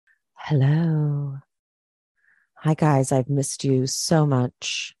Hello. Hi, guys. I've missed you so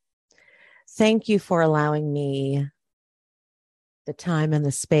much. Thank you for allowing me the time and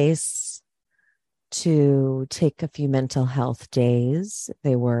the space to take a few mental health days.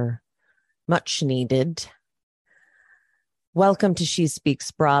 They were much needed. Welcome to She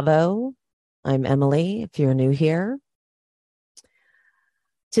Speaks Bravo. I'm Emily, if you're new here.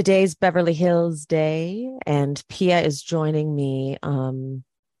 Today's Beverly Hills Day, and Pia is joining me.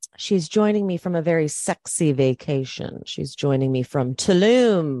 She's joining me from a very sexy vacation. She's joining me from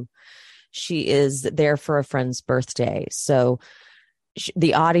Tulum. She is there for a friend's birthday. So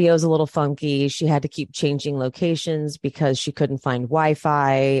the audio is a little funky. She had to keep changing locations because she couldn't find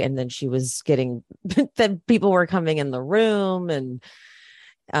Wi-Fi. And then she was getting, then people were coming in the room, and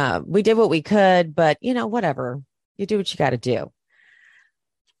we did what we could, but whatever. You do what you got to do.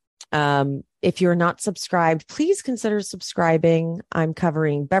 If you're not subscribed, please consider subscribing. I'm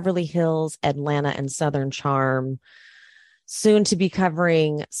covering Beverly Hills, Atlanta, and Southern Charm. Soon to be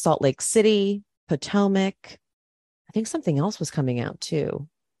covering Salt Lake City, Potomac. I think something else was coming out too.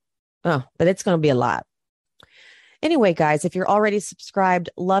 Oh, but it's going to be a lot. Anyway, guys, if you're already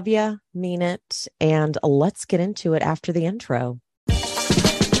subscribed, love ya, mean it, and let's get into it after the intro.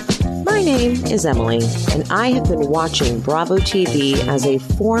 My name is Emily, and I have been watching Bravo TV as a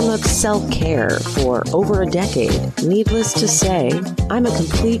form of self-care for over a decade. Needless to say, I'm a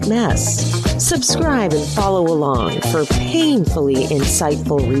complete mess. Subscribe and follow along for painfully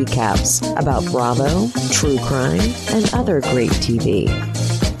insightful recaps about Bravo, true crime, and other great TV.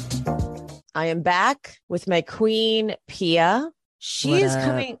 I am back with my queen, Pia.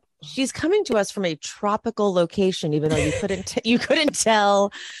 She's coming to us from a tropical location, even though you couldn't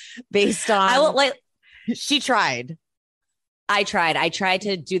tell based on. She tried. I tried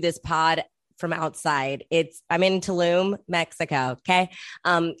to do this pod from outside. I'm in Tulum, Mexico. Okay.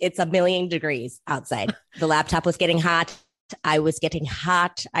 It's 1,000,000 degrees outside. The laptop was getting hot. I was getting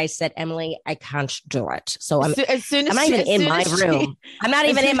hot. I said, Emily, I can't do it. So I'm not even in my room. I'm not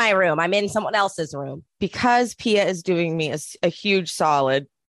even in my room. I'm in someone else's room. Because Pia is doing me a huge solid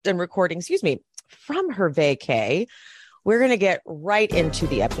and recording, from her vacay. We're going to get right into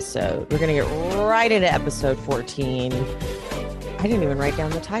the episode. We're going to get right into episode 14. I didn't even write down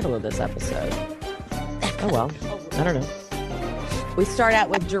the title of this episode. Oh, well, I don't know. We start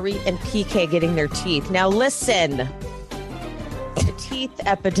out with Dorit and PK getting their teeth. Now, listen, the teeth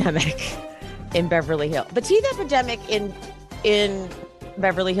epidemic in Beverly Hills. The teeth epidemic in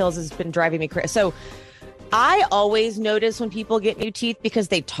Beverly Hills has been driving me crazy. So I always notice when people get new teeth because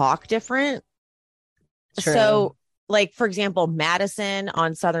they talk different. True. So, like, for example, Madison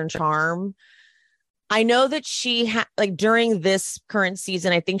on Southern Charm, I know that she during this current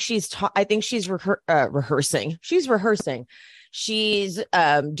season, I think she's rehearsing. She's rehearsing. She's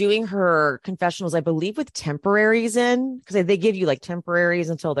doing her confessionals, I believe, with temporaries in, because they give you like temporaries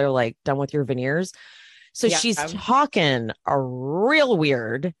until they're like done with your veneers. So yeah, she's talking a real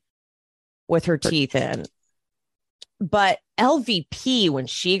weird with her teeth in. But LVP, when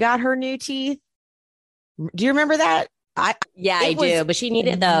she got her new teeth, do you remember that? I do. But she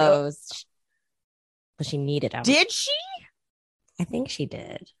needed those. But she needed them. Did she? I think she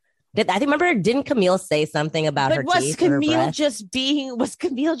did. Didn't Camille say something about her teeth? Was Camille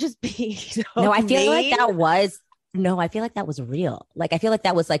just being so No, I feel mean? like that was I feel like that was real. Like, I feel like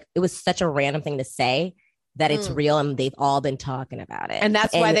that was it was such a random thing to say that it's real, and they've all been talking about it. And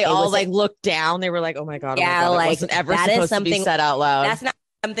that's why they all looked down. They were like, oh my God, yeah, it wasn't ever supposed to be said out loud. That's not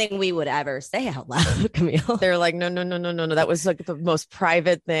something we would ever say out loud, Camille. They're like, no. That was like the most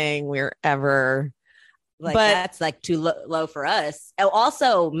private thing we're ever. But that's like too low for us. Oh,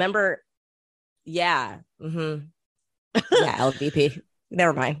 also, remember, yeah. Mm-hmm. Yeah, LVP.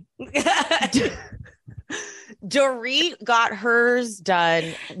 Never mind. Dorit got hers done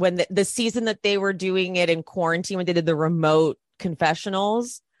when the season that they were doing it in quarantine, when they did the remote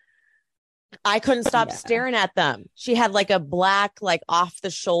confessionals. I couldn't stop staring at them. She had like a black, like off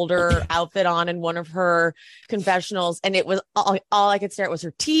the shoulder outfit on in one of her confessionals. And it was all I could stare at was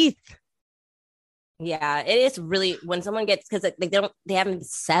her teeth. Yeah, it is really when someone gets, because they haven't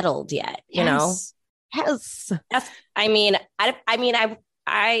settled yet, you know? Yes.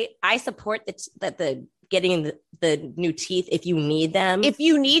 I support the getting the new teeth if you need them.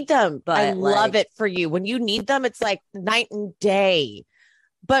 But I love it for you. When you need them, it's like night and day.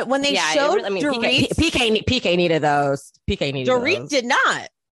 But when they showed Dorit, PK needed those. PK needed Dorit those. did not.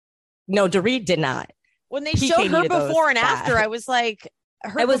 No, Dorit did not. When they showed her before and after, I was like,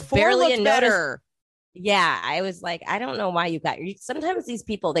 it was barely a better. Yeah, I was like, I don't know why you got. Sometimes these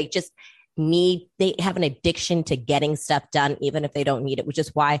people, they have an addiction to getting stuff done, even if they don't need it, which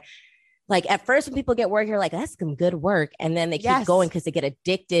is why like at first when people get work, you're like, that's some good work. And then they keep going because they get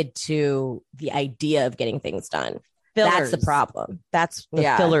addicted to the idea of getting things done. Fillers. That's the problem. That's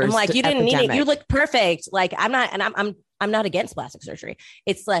the fillers. I'm like, you didn't need it. You look perfect. Like I'm not against plastic surgery.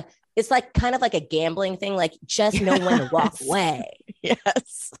 It's like kind of like a gambling thing. Like just know when to walk away.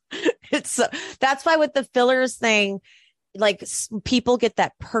 Yes. That's why with the fillers thing, like people get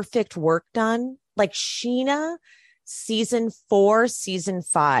that perfect work done. Like Sheena, season 4, season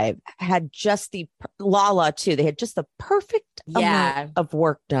 5 had just Lala too. They had just the perfect amount of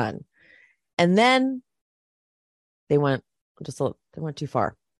work done. And then they went too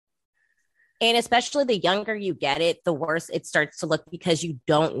far. And especially the younger you get it, the worse it starts to look because you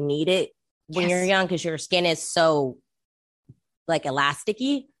don't need it when you're young because your skin is so like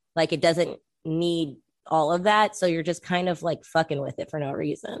elasticy. Like it doesn't need all of that. So you're just kind of like fucking with it for no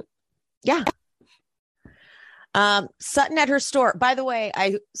reason. Yeah. Sutton at her store. By the way,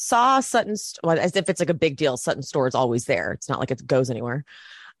 I saw Sutton's, as if it's like a big deal. Sutton's store is always there. It's not like it goes anywhere.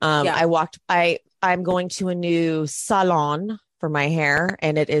 I'm going to a new salon for my hair,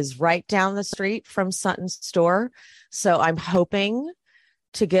 and it is right down the street from Sutton's store. So I'm hoping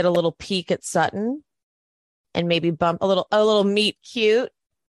to get a little peek at Sutton and maybe bump a little meet cute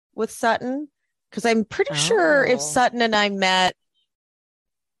with Sutton. Because I'm pretty sure if Sutton and I met,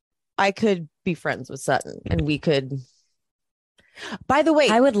 I could be friends with Sutton and we could. By the way,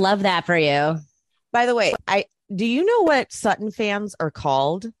 I would love that for you. By the way, do you know what Sutton fans are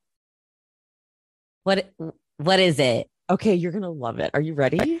called? What is it? Okay, you're gonna love it. Are you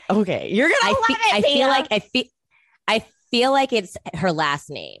ready? Okay, you're gonna love it. I feel like it's her last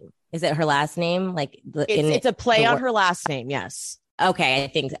name. Is it her last name? Like it's a play on her last name. Yes. Okay, I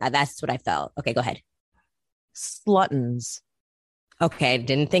think that's what I felt. Okay, go ahead. Sluttons. Okay,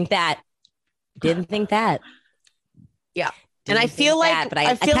 didn't think that. Yeah. And I feel like that, but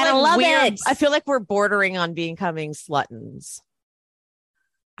I kind of love it. I feel like we're bordering on becoming sluttons.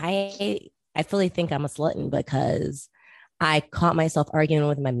 I fully think I'm a slutton because I caught myself arguing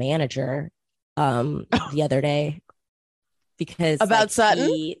with my manager the other day because about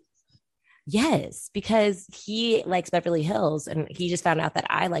Sutton. Yes, because he likes Beverly Hills and he just found out that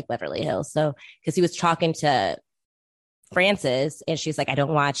I like Beverly Hills. So because he was talking to Frances and she's like, I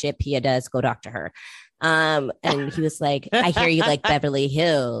don't watch it. Pia does. Go talk to her. And he was like, I hear you like Beverly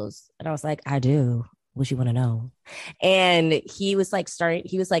Hills. And I was like, I do. What you want to know? And he was like,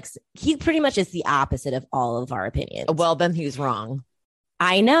 he pretty much is the opposite of all of our opinions. Well, then he's wrong.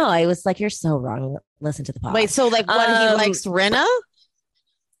 I know. I was like, you're so wrong. Listen to the pod. Wait, so like what he likes Rinna?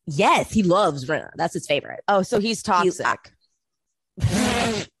 Yes, he loves Rinna. That's his favorite. Oh, so he's toxic.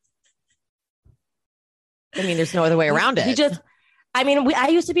 I mean, there's no other way around it. I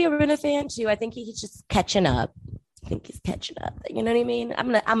used to be a Rinna fan too. I think he's just catching up. You know what I mean?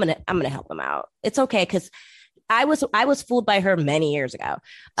 I'm gonna help him out. It's okay because I was fooled by her many years ago.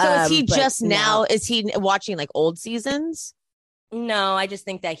 So is he just now? Is he watching like old seasons? No, I just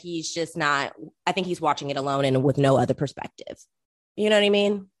think that he's just not. I think he's watching it alone and with no other perspective. You know what I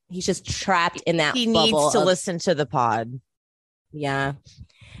mean? He's just trapped in that. He needs to listen to the pod. Yeah.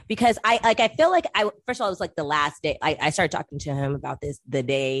 Because I feel like first of all, it was like the last day I started talking to him about this,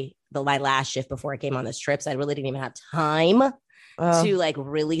 my last shift before I came on this trip. So I really didn't even have time to like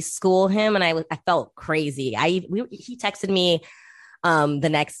really school him. And I felt crazy. He texted me the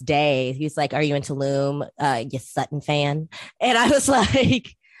next day. He was like, are you in Tulum? You Sutton fan? And I was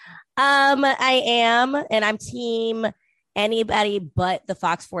like, I am. And I'm team anybody but the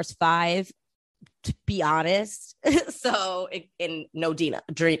Fox Force 5. To be honest. So, and no Diana,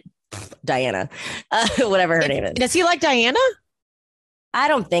 whatever her name is. Does he like Diana? I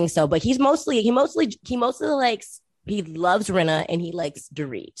don't think so, but he mostly likes, he loves Rinna and he likes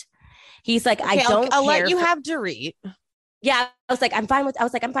Dorit. He's like, okay, I'll let you have Dorit. Yeah. I was like, I'm fine. I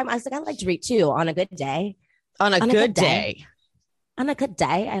was like, I like Dorit too on a good day. On a good day. On a good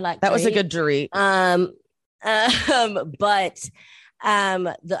day. I like that Dorit. was a good Dorit. But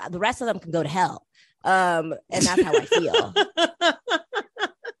the rest of them can go to hell. And that's how I feel.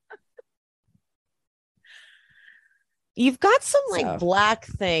 You've got some like black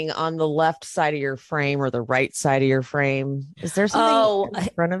thing on the left side of your frame or the right side of your frame. Is there something in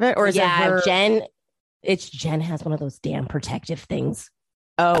front of it? Or is it her? Jen has one of those damn protective things.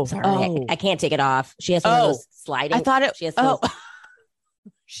 Oh, sorry. I can't take it off. She has one of those sliding. I thought it. She has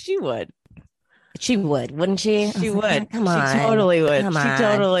she would. She would, wouldn't she? She would. Come on. She totally would. Come on. She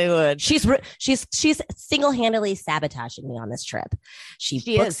totally would. She's single-handedly sabotaging me on this trip. She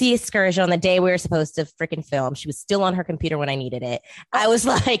booked the excursion on the day we were supposed to freaking film. She was still on her computer when I needed it. I was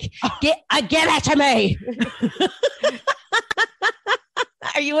like, get it to me.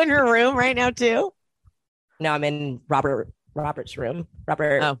 Are you in her room right now too? No, I'm in Robert's room.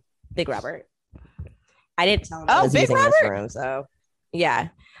 Big Robert. I didn't tell him I was using this room, so yeah,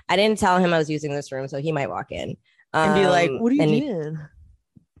 I didn't tell him I was using this room, so he might walk in and be like, "What are you doing?"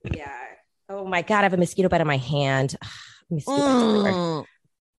 Yeah. Oh my god, I have a mosquito bite on my hand. Mosquito bites everywhere.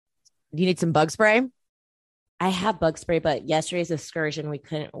 You need some bug spray? I have bug spray, but yesterday's excursion we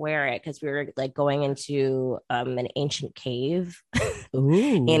couldn't wear it because we were like going into an ancient cave,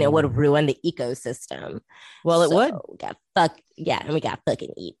 and it would ruin the ecosystem. Well, it would. And we got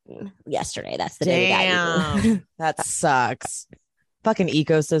fucking eaten yesterday. That's the day we got eaten. That sucks. Fucking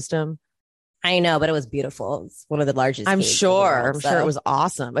ecosystem. I know, but it was beautiful. It's one of the largest. I'm sure it was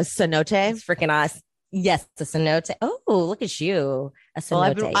awesome. A cenote. It's freaking awesome. Yes, the cenote. Oh, look at you. A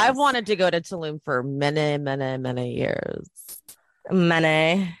cenote. Well, I've wanted to go to Tulum for many years.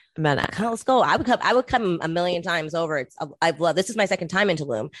 Many. Let's go. I would come a million times over. I've loved. This is my second time in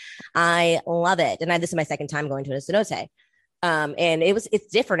Tulum. I love it, and this is my second time going to a cenote. And it's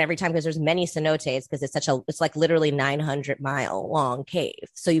different every time because there's many cenotes because it's like literally 900-mile long cave,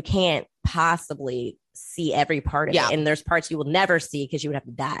 so you can't possibly see every part of it, and there's parts you will never see because you would have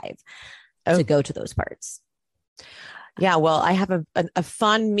to dive to go to those parts. Yeah, well, I have a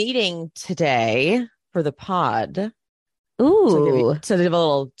fun meeting today for the pod. Ooh, to give a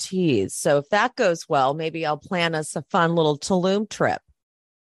little tease. So if that goes well, maybe I'll plan us a fun little Tulum trip.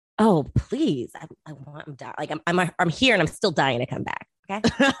 Oh, please! I'm here and I'm still dying to come back. Okay.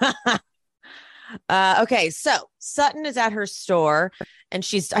 Okay, so Sutton is at her store, and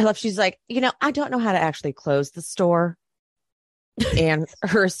she's like, I don't know how to actually close the store. And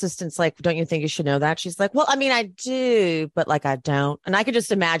her assistant's like, don't you think you should know that? She's like, well, I mean, I do, but like, I don't. And I could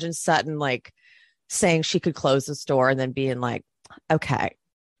just imagine Sutton like saying she could close the store and then being like, okay.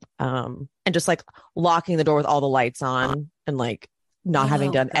 And just like locking the door with all the lights on and like not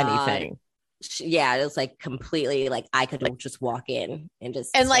having done anything. Yeah, it was like completely like I could just walk in and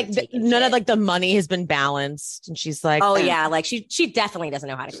just like none of like the money has been balanced. And she's like, oh yeah, like she definitely doesn't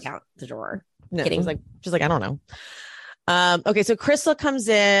know how to count the drawer. No, she's like, I don't know. Okay, so Crystal comes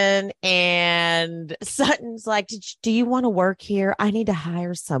in and Sutton's like, do you want to work here? I need to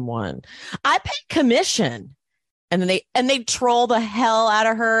hire someone. I pay commission. And then they troll the hell out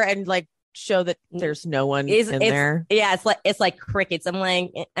of her and like show that there's no one in there. Yeah, it's like crickets. I'm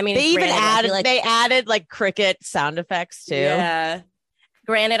like, I mean, they added like cricket sound effects too. Yeah.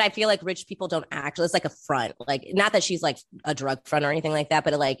 Granted, I feel like rich people don't act. It's like a front. Like, not that she's like a drug front or anything like that,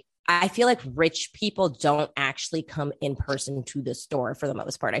 but like I feel like rich people don't actually come in person to the store for the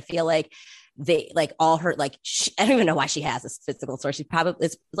most part. I feel like they like all her like I don't even know why she has this physical store. She probably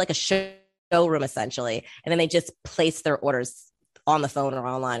it's like a showroom essentially, and then they just place their orders on the phone or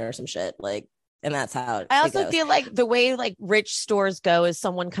online or some shit like. And that's how I also feel like the way like rich stores go is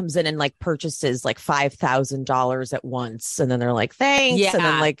someone comes in and like purchases like $5,000 at once. And then they're like, thanks. Yeah. And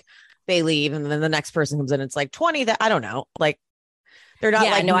then like they leave. And then the next person comes in. It's like 20 that I don't know. Like they're not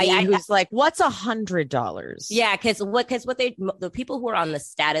who's like, what's $100? Yeah. Cause the people who are on the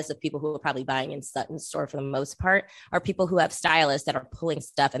status of people who are probably buying in Sutton's store for the most part are people who have stylists that are pulling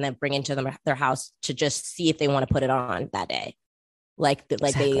stuff and then bring it to their house to just see if they want to put it on that day.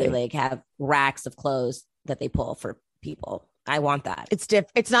 Exactly. They like have racks of clothes that they pull for people. I want that.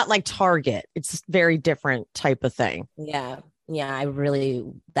 It's not like Target. It's very different type of thing. Yeah.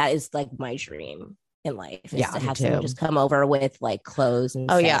 That is like my dream in life. Is to have someone just come over with like clothes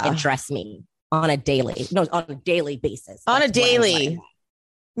and and dress me on a daily basis. On a daily.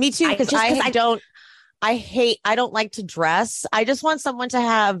 Me too. Because I don't like to dress. I just want someone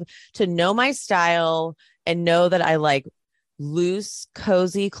to know my style and know that I like loose,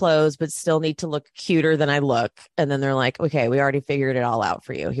 cozy clothes, but still need to look cuter than I look. And then they're like, okay, we already figured it all out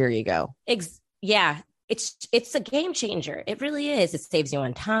for you. Here you go. Yeah. It's a game changer. It really is. It saves you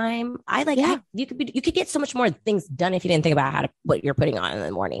on time. You could get so much more things done if you didn't think about what you're putting on in the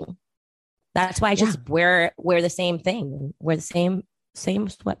morning. That's why I just wear the same thing, wear the same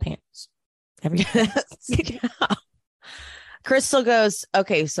sweatpants every day. Crystal goes,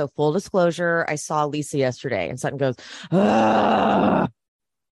 okay, so full disclosure, I saw Lisa yesterday, and Sutton goes, that's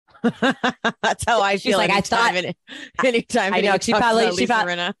how I feel. Like anytime I know she probably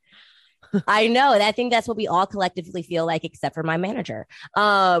I know, and I think that's what we all collectively feel like, except for my manager.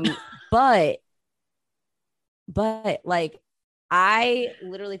 But like I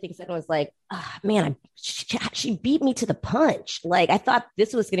literally think Sutton was like, oh, man, she beat me to the punch. Like I thought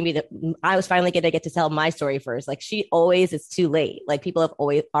this was going to be I was finally going to get to tell my story first. Like she always is too late. Like people have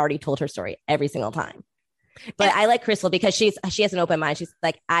always already told her story every single time. But I like Crystal because she has an open mind. She's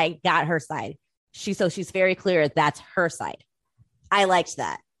like, I got her side. She's very clear that's her side. I liked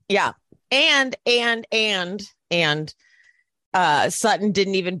that. Yeah. And Sutton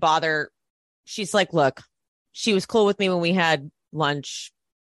didn't even bother. She's like, look, she was cool with me when we had lunch.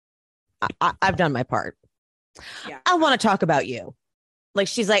 I've done my part. Yeah. I want to talk about you. Like,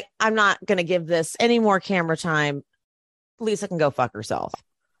 she's like, I'm not going to give this any more camera time. Lisa can go fuck herself.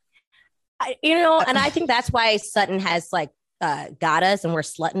 And I think that's why Sutton has like got us and we're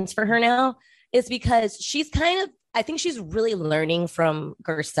sluttons for her now, is because she's I think she's really learning from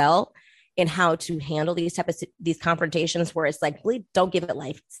Garcelle in how to handle these confrontations where it's like, really don't give it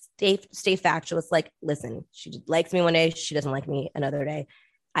life. Stay factual. It's like, listen, she likes me one day. She doesn't like me another day.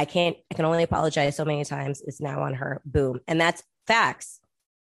 I can only apologize so many times. It's now on her. Boom. And that's facts.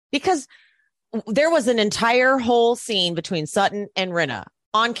 Because there was an entire whole scene between Sutton and Rinna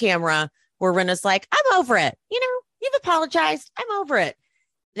on camera where Rinna's like, I'm over it. You've apologized. I'm over it.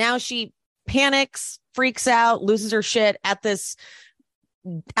 Now she panics, freaks out, loses her shit at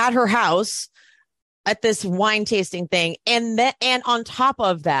her house at this wine tasting thing. And on top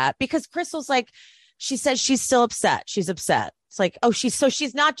of that, because Crystal's like, she says she's still upset. She's upset. It's like, oh,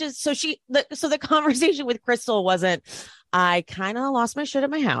 she's not just, so the conversation with Crystal wasn't, I kind of lost my shit at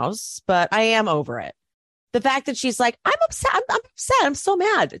my house, but I am over it. The fact that she's like, I'm upset. I'm upset. I'm so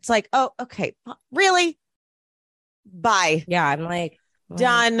mad. It's like, oh, okay. Really? Bye. Yeah. I'm like,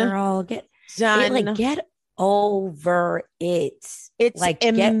 done. Girl, done. Get over it. It's like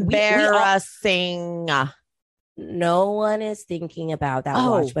embarrassing. No one is thinking about that.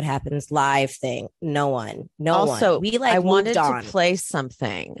 Watch What Happens Live thing. No one. Also, one. I wanted to play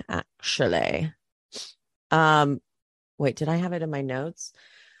something actually. Wait, did I have it in my notes?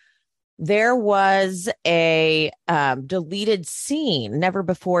 There was a deleted scene, never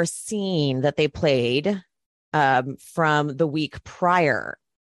before seen, that they played from the week prior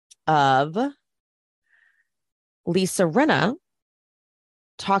of Lisa Rinna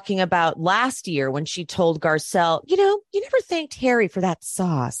talking about last year when she told Garcelle, you never thanked Harry for that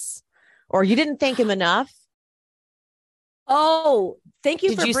sauce, or you didn't thank him enough. Oh, thank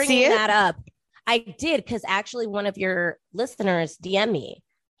you for bringing that up. I did, because actually one of your listeners DM'd me.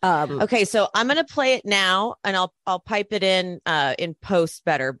 Okay, so I'm going to play it now, and I'll pipe it in post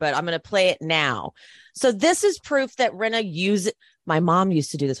better, but I'm going to play it now. So this is proof that Rinna my mom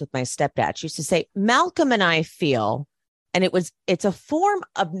used to do this with my stepdad. She used to say, Malcolm and I feel, and it's a form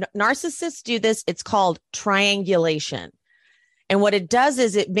of narcissists do this. It's called triangulation. And what it does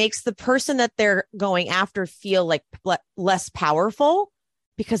is it makes the person that they're going after feel like less powerful,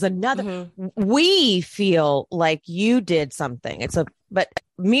 because we feel like you did something. But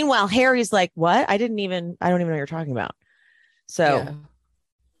meanwhile, Harry's like, what? I don't even know what you're talking about. So yeah.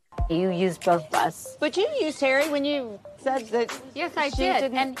 You used both of us. But you used Harry when you said that. Yes, I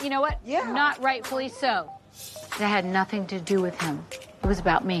did. And you know what? Yeah. Not rightfully so. That had nothing to do with him. It was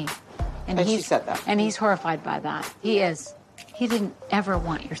about me. And she said that. And he's horrified by that. He is. He didn't ever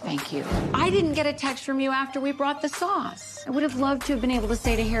want your thank you. I didn't get a text from you after we brought the sauce. I would have loved to have been able to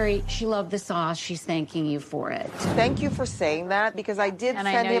say to Harry, she loved the sauce. She's thanking you for it. Thank you for saying that, because I did And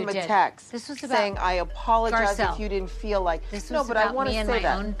send him a text this was about saying, I apologize Garcelle. If you didn't feel like... This was no, but about I want to me and say my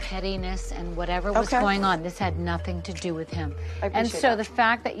that. own pettiness and whatever was going on. This had nothing to do with him. I and appreciate so that. the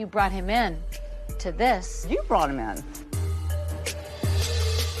fact that you brought him in to this... You brought him in.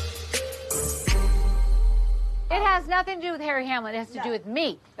 It has nothing to do with Harry Hamlin. It has to do with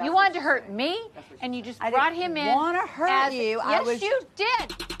me. You wanted to hurt me, and you just brought him in. I didn't want to hurt you. Yes, you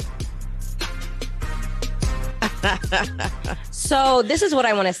did. So this is what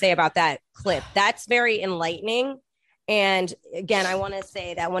I want to say about that clip. That's very enlightening. And again, I want to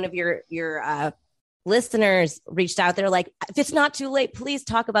say that one of your listeners reached out there like, if it's not too late, please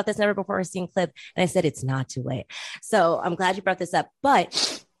talk about this never before seen clip. And I said, it's not too late. So I'm glad you brought this up.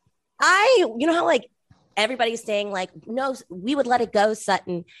 But you know how like everybody's saying like, no, we would let it go,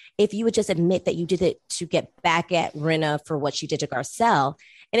 Sutton, if you would just admit that you did it to get back at Rinna for what she did to Garcelle.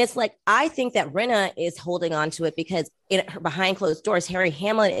 And it's like, I think that Rinna is holding on to it because behind closed doors, Harry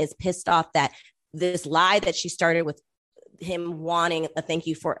Hamlin is pissed off that this lie that she started with him wanting a thank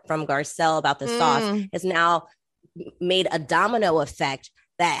you from Garcelle about the sauce has now made a domino effect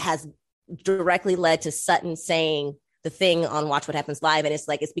that has directly led to Sutton saying the thing on Watch What Happens Live. And it's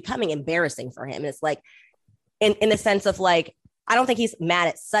like, it's becoming embarrassing for him. It's like, in the sense of like, I don't think he's mad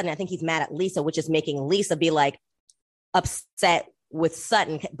at Sutton. I think he's mad at Lisa, which is making Lisa be like upset with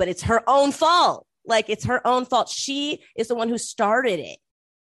Sutton, but it's her own fault. Like, it's her own fault. She is the one who started it.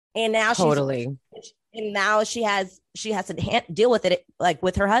 And now she has to deal with it like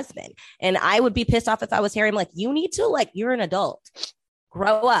with her husband. And I would be pissed off if I was Harry. I'm like, you need to, like, you're an adult,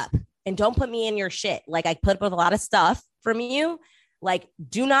 grow up and don't put me in your shit. Like, I put up with a lot of stuff from you. Like,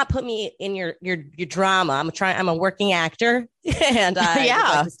 do not put me in your drama. I'm a working actor, and I would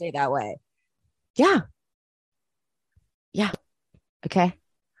like to stay that way. Yeah. Okay.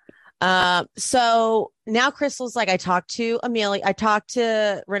 So now Crystal's like, I talked to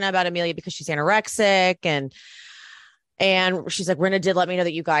Rinna about Amelia because she's anorexic, and she's like, Rinna did let me know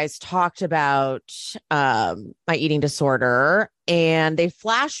that you guys talked about my eating disorder, and they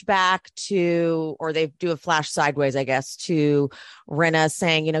flash back to, or they do a flash sideways, I guess, to Rinna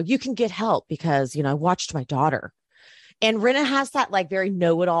saying, you can get help because, I watched my daughter. And Rinna has that like very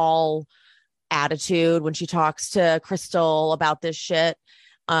know-it-all attitude when she talks to Crystal about this shit.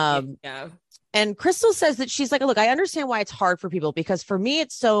 And Crystal says that she's like, look, I understand why it's hard for people, because for me,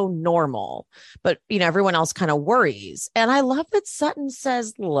 it's so normal, but everyone else kind of worries. And I love that Sutton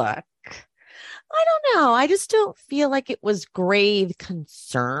says, look, I don't know. I just don't feel like it was grave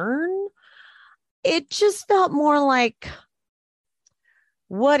concern. It just felt more like,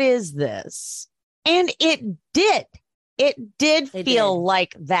 what is this? And it did. It did feel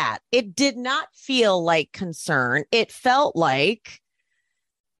like that. It did not feel like concern. It felt like,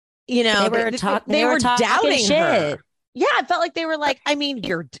 they were doubting shit. her. Yeah, it felt like they were like, I mean,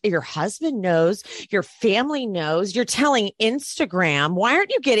 your husband knows, your family knows, you're telling Instagram, why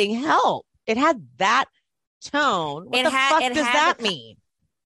aren't you getting help? It had that tone. What the fuck does that mean?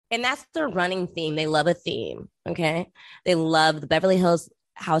 And that's their running theme. They love a theme. Okay. They love the Beverly Hills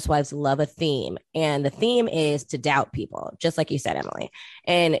Housewives, love a theme. And the theme is to doubt people, just like you said, Emily.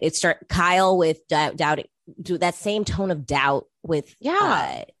 And it Kyle with doubting, do that same tone of doubt with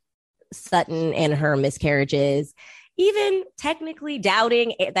Sutton and her miscarriages, even technically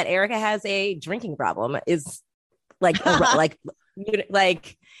doubting that Erica has a drinking problem is like,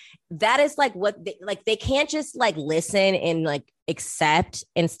 like that is like what they can't just like listen and like accept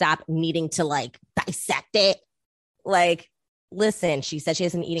and stop needing to like dissect it. Like, listen, she said she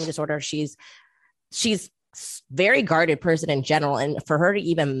has an eating disorder. She's very guarded person in general. And for her to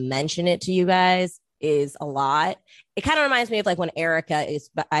even mention it to you guys is a lot. It kind of reminds me of like when Erica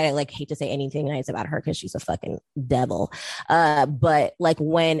I like hate to say anything nice about her because she's a fucking devil. But like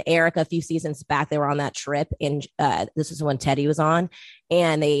when Erica a few seasons back, they were on that trip, and this is when Teddy was on,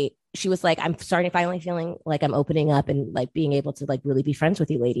 and she was like, I'm finally feeling like I'm opening up and like being able to like really be friends with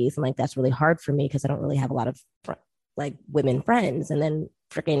you ladies. And like, that's really hard for me because I don't really have a lot of like women friends. And then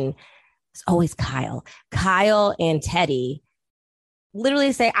freaking it's always Kyle and Teddy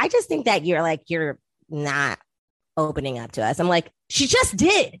literally say, I just think that you're not opening up to us. I'm like, she just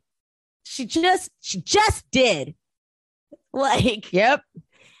did. She just did. Like, yep.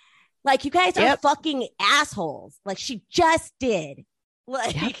 Like, you guys are fucking assholes. Like, she just did.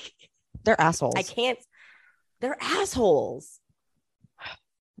 Like, they're assholes. They're assholes.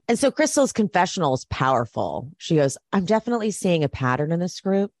 And so Crystal's confessional is powerful. She goes, I'm definitely seeing a pattern in this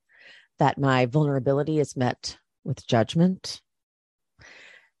group that my vulnerability is met with judgment.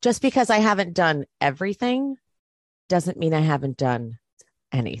 Just because I haven't done everything doesn't mean I haven't done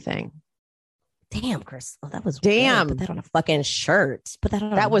anything. Damn, Crystal, that was damn. Put that on a fucking shirt. Put that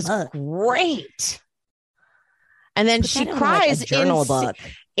on. That was great. And then she cries like journal book.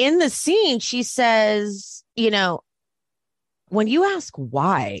 In the scene. She says, when you ask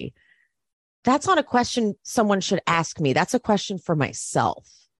why, that's not a question someone should ask me. That's a question for myself.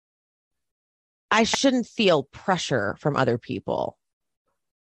 I shouldn't feel pressure from other people.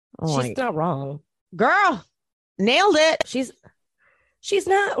 She's not wrong. Girl, nailed it. She's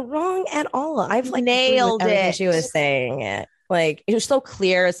not wrong at all. I've like nailed it. She was saying it. Like, it was so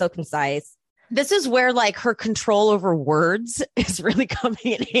clear, so concise. This is where like her control over words is really coming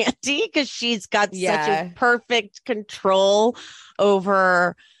in handy, because she's got such a perfect control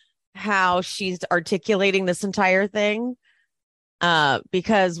over how she's articulating this entire thing.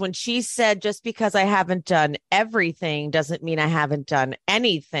 Because when she said, just because I haven't done everything doesn't mean I haven't done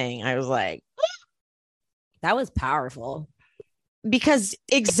anything, I was like, that was powerful. Because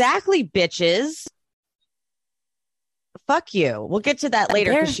exactly, bitches. Fuck you. We'll get to that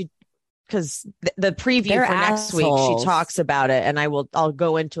later because the preview for next week, she talks about it, and I'll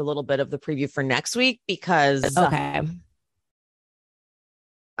go into a little bit of the preview for next week because I'll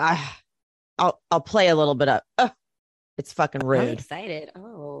play a little bit of it's fucking rude. I'm excited.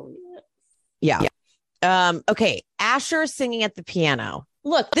 Oh yeah. Okay, Asher singing at the piano.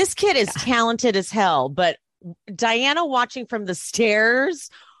 Look, this kid is talented as hell, but Diana watching from the stairs,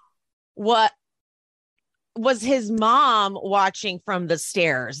 what was his mom watching from the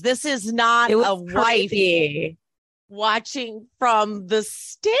stairs? This is not a wife watching from the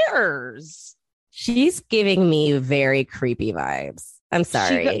stairs. She's giving me very creepy vibes. I'm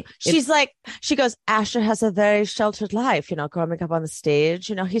sorry. She goes, Asher has a very sheltered life, growing up on the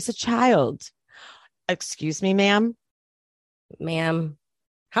stage. He's a child. Excuse me, ma'am. Ma'am,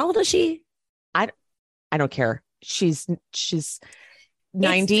 how old is she? I don't care. She's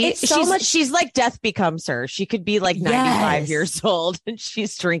 90. It's so much. She's like death becomes her. She could be like 95 years old, and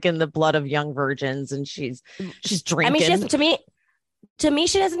she's drinking the blood of young virgins, and she's drinking. I mean, to me,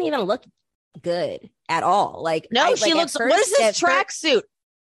 she doesn't even look good at all. Like, no, she looks. What is this tracksuit?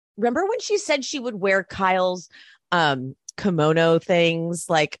 Remember when she said she would wear Kyle's kimono things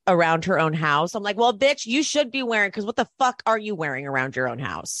like around her own house? I'm like, well, bitch, you should be wearing, because what the fuck are you wearing around your own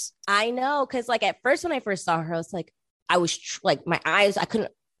house? I know, because like at first when I first saw her, I was like, like my eyes, I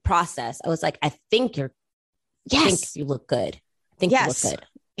couldn't process. I was like, I think you look good. I think you look good.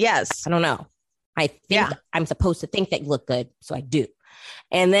 Yes. I don't know. I think I'm supposed to think that you look good, so I do.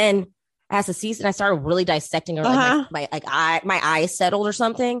 And then as the season, I started really dissecting her. Like my eyes settled or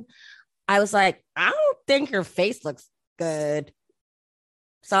something. I was like, I don't think your face looks good.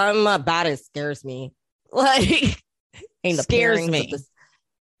 Something about it scares me. Like, scares me.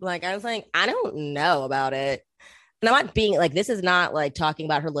 Like, I was like, I don't know about it. And I'm not being like, this is not like talking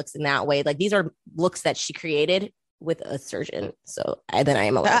about her looks in that way. Like, these are looks that she created with a surgeon. So then I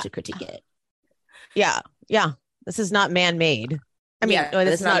am allowed to critique it. Yeah. Yeah. This is not man-made. I mean,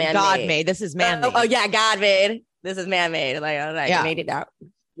 this is not God-made. This is man-made. Oh, yeah. God-made. This is man-made. Like, I made it out.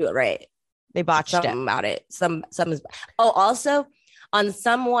 Do it right. They botched something about it. Some is. Oh, also on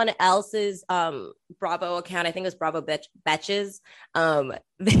someone else's Bravo account, I think it was Bravo Betches.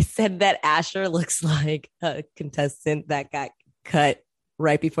 They said that Asher looks like a contestant that got cut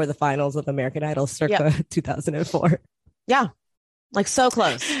right before the finals of American Idol circa 2004. Yeah, like so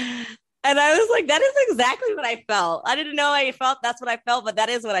close. And I was like, that is exactly what I felt. I didn't know how I felt. That's what I felt, but that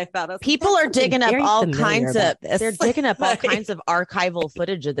is what I felt. People are digging up all kinds of. They're digging up all kinds of archival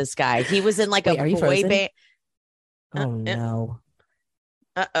footage of this guy. He was in like a boy band. Oh no.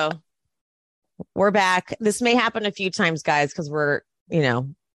 Uh-oh. We're back. This may happen a few times, guys, because we're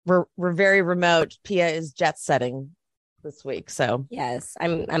very remote. Pia is jet setting this week. So yes,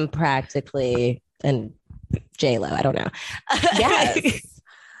 I'm practically in J-Lo. I don't know. Yes.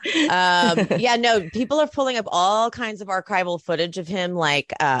 People are pulling up all kinds of archival footage of him,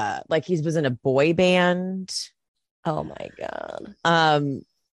 like he was in a boy band. Oh my God.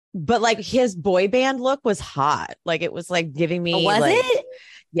 But like his boy band look was hot. Like it was like giving me it?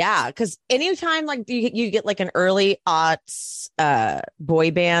 Yeah, because anytime like you get like an early aughts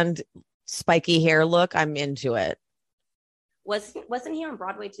boy band spiky hair look, I'm into it. Wasn't he on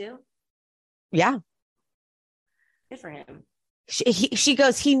Broadway too? Yeah. Good for him. She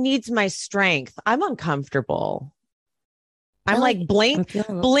goes, he needs my strength. I'm uncomfortable. I'm like,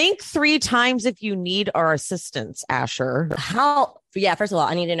 blink 3 times if you need our assistance, Asher. First of all,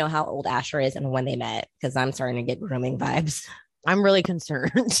 I need to know how old Asher is and when they met, because I'm starting to get grooming vibes. I'm really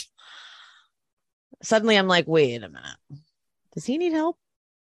concerned. Suddenly I'm like, wait a minute. Does he need help?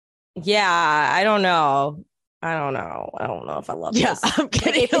 Yeah, I don't know. I don't know if I love this. I'm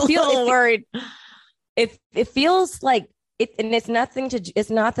getting a little worried. It feels like and it's not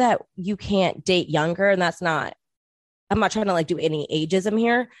that you can't date younger, and I'm not trying to like do any ageism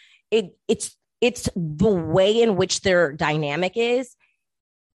here. It's the way in which their dynamic is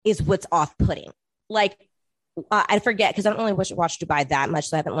what's off-putting. Like, I forget, because I don't really watch Dubai that much,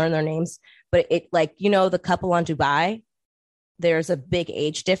 so I haven't learned their names. But it, like, the couple on Dubai, there's a big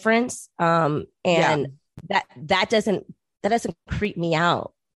age difference, and that doesn't creep me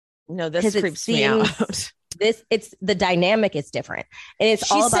out. No, this creeps me out. It's the dynamic is different, and it's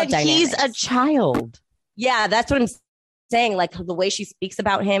all about dynamics. He's a child. Yeah, that's what I'm saying. Like, the way she speaks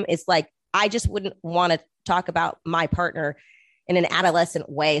about him is like, I just wouldn't want to talk about my partner in an adolescent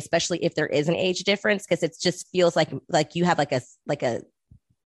way, especially if there is an age difference, because it just feels like you have like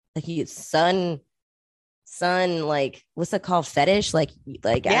you son, like, what's it called, fetish? Like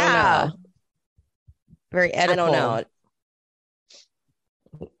I don't know. Very Oedipal. I don't know.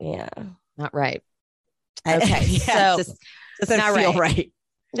 Yeah, not right. Okay, so doesn't not feel right.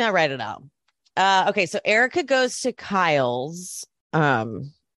 Not right at all. Okay, so Erica goes to Kyle's,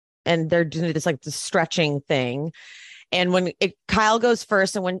 and they're doing this like the stretching thing. And when Kyle goes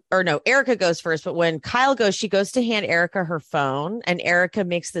first, Erica goes first, but when Kyle goes, she goes to hand Erica her phone, and Erica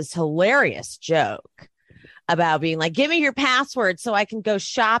makes this hilarious joke about being like, give me your password so I can go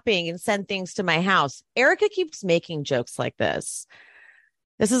shopping and send things to my house. Erica keeps making jokes like this.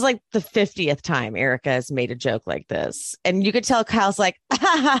 This is like the 50th time Erica has made a joke like this. And you could tell Kyle's like,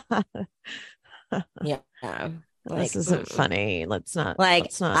 yeah. This isn't funny. Let's not. Like,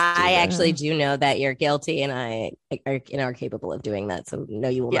 let's not I do actually that. do know that you're guilty, and I are capable of doing that. So no,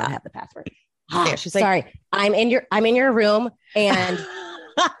 you will not have the password. Yeah, she's like, sorry, I'm in your room, and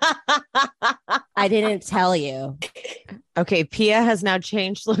I didn't tell you. Okay, Pia has now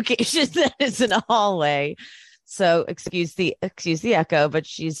changed locations. That is in a hallway. So excuse the echo, but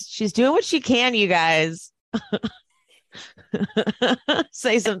she's doing what she can, you guys.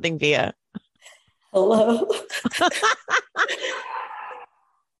 Say something, Pia. Hello.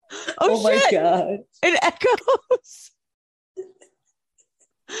 Oh my shit. God. It echoes.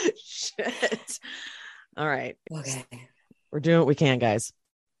 Shit. All right. Okay. We're doing what we can, guys.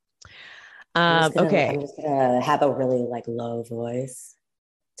 I'm just gonna have a really like low voice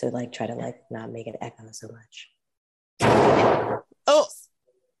to like try to like not make it echo so much. Oh.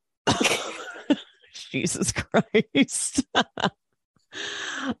 Jesus Christ.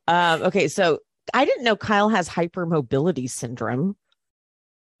 Okay, so I didn't know Kyle has hypermobility syndrome.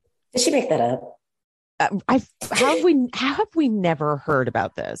 Did she make that up? How have we never heard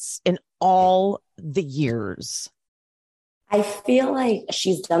about this in all the years? I feel like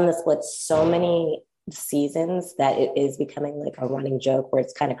she's done this with so many seasons that it is becoming like a running joke where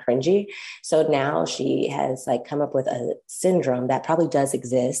it's kind of cringy. So now she has like come up with a syndrome that probably does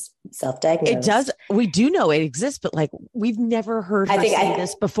exist, self-diagnosed. It does. We do know it exists, but like we've never heard her say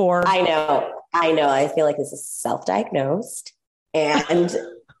this before. I know. I feel like this is self-diagnosed and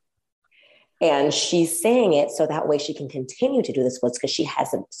and she's saying it so that way she can continue to do this because she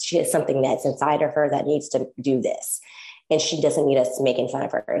has something that's inside of her that needs to do this. And she doesn't need us making fun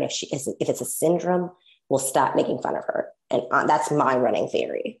of her. And if it's a syndrome, we'll stop making fun of her. And that's my running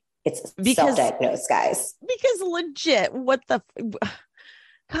theory. It's self-diagnosed, guys. Because legit,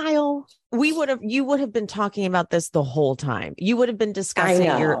 Kyle, you would have been talking about this the whole time. You would have been discussing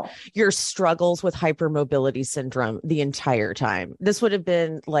your struggles with hypermobility syndrome the entire time. This would have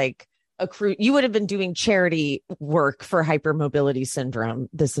been like you would have been doing charity work for hypermobility syndrome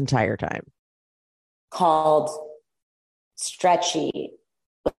this entire time. Called stretchy,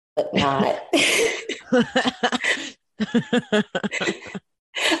 but not. I'm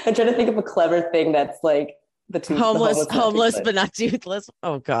trying to think of a clever thing that's like homeless but not toothless.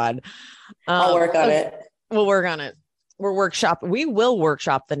 Oh God. I'll work on it. We'll work on it. We will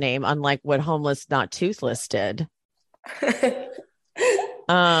workshop the name, unlike what homeless not toothless did.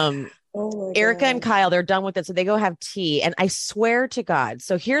 Erica and Kyle, they're done with it. So they go have tea. And I swear to God.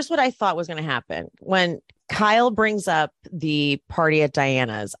 So here's what I thought was going to happen. When Kyle brings up the party at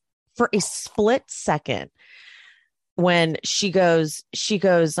Diana's, for a split second, when she brings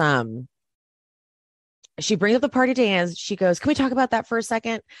up the party at Diana's, she goes, can we talk about that for a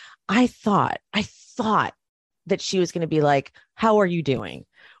second? I thought that she was going to be like, how are you doing?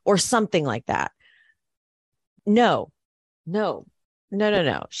 Or something like that. No.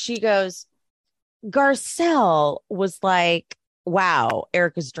 She goes, Garcelle was like, wow,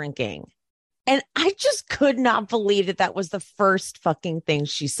 Erica's drinking. And I just could not believe that was the first fucking thing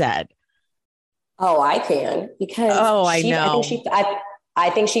she said. Oh, I can. Because I know. I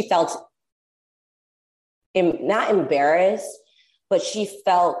think she felt not embarrassed, but she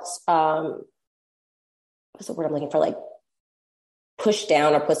felt, what's the word I'm looking for? Like pushed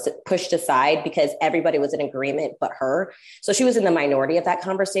down or pushed aside because everybody was in agreement but her. So she was in the minority of that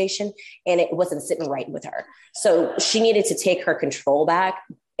conversation and it wasn't sitting right with her. So she needed to take her control back,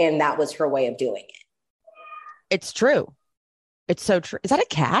 and that was her way of doing it. It's true. It's so true. Is that a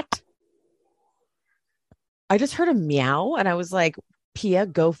cat? I just heard a meow and I was like, Pia,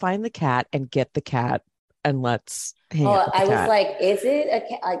 go find the cat and get the cat and let's hang out with the cat. Was like, is it a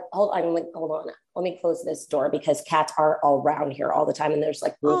cat? Like, hold on. Let me close this door because cats are all around here all the time. And there's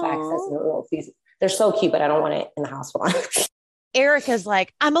like roof access and little fees. They're so cute, but I don't want it in the house. Erica's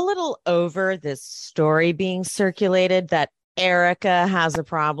like, I'm a little over this story being circulated that Erica has a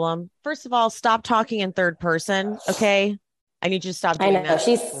problem. First of all, stop talking in third person. Okay. I need you to stop doing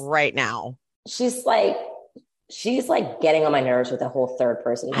that right now. She's like getting on my nerves with the whole third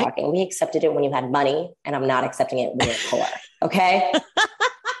person talking. We accepted it when you had money, and I'm not accepting it when you're poor. Okay.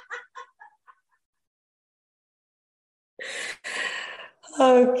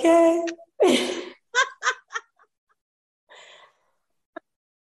 Okay.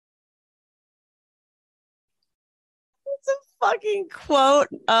 Fucking quote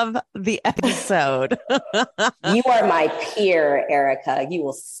of the episode. You are my peer, Erica. You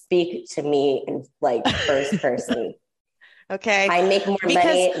will speak to me in like first person. Okay. I make more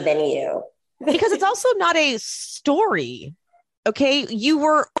money than you. Because it's also not a story. Okay. You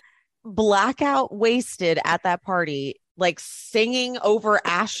were blackout wasted at that party, like singing over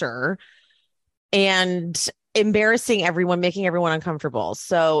Asher. And embarrassing everyone, making everyone uncomfortable.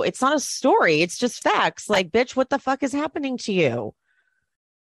 So it's not a story. It's just facts. Like, bitch, what the fuck is happening to you?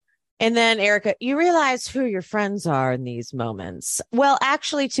 And then Erica, you realize who your friends are in these moments. Well,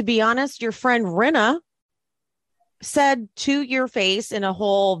 actually, to be honest, your friend Rinna said to your face in a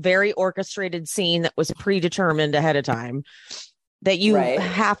whole very orchestrated scene that was predetermined ahead of time that you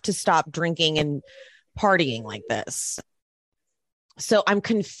have to stop drinking and partying like this. So I'm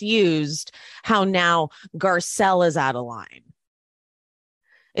confused how now Garcelle is out of line.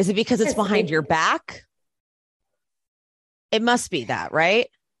 Is it because it's behind your back? It must be that, right?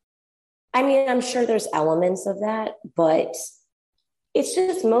 I mean, I'm sure there's elements of that, but it's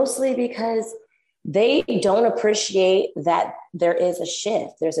just mostly because they don't appreciate that there is a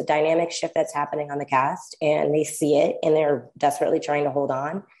shift. There's a dynamic shift that's happening on the cast, and they see it, and they're desperately trying to hold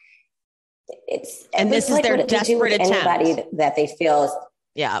on. This is like their desperate attempt. Anybody that they feel is,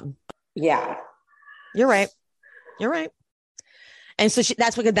 yeah. You're right. And so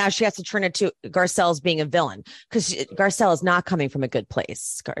that's what now she has to turn it to Garcelle's being a villain, because Garcelle is not coming from a good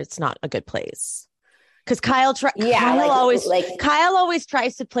place. It's not a good place. Because Kyle always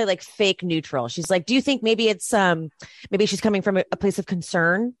tries to play like fake neutral. She's like, do you think maybe it's maybe she's coming from a place of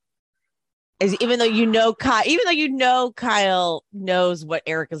concern? Even though you know Kyle knows what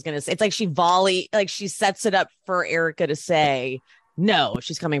Erica's going to say. It's like she sets it up for Erica to say, no,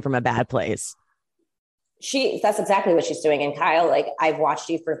 she's coming from a bad place. That's exactly what she's doing. And Kyle, like, I've watched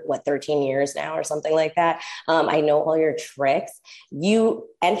you for 13 years now or something like that. I know all your tricks. You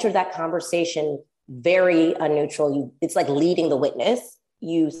entered that conversation very unneutral. It's like leading the witness.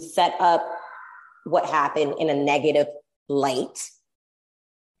 You set up what happened in a negative light,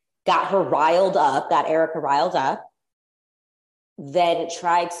 got Erica riled up, then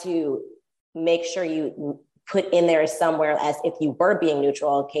tried to make sure you put in there somewhere as if you were being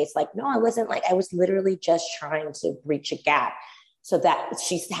neutral in case, like, no, I wasn't, like, I was literally just trying to breach a gap. So that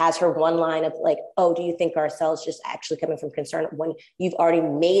she has her one line of like, oh, do you think Garcelle's just actually coming from concern, when you've already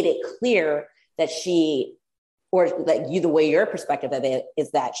made it clear that the way your perspective of it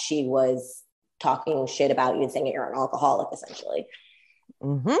is that she was talking shit about you and saying you're an alcoholic, essentially.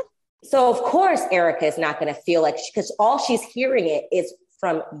 Mm-hmm. So of course, Erica is not going to feel like, because all she's hearing it is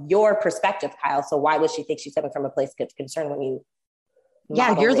from your perspective, Kyle. So why would she think she's coming from a place of concern when you?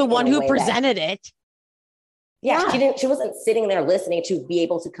 Yeah, you're the one who presented it. Yeah, she wasn't sitting there listening to be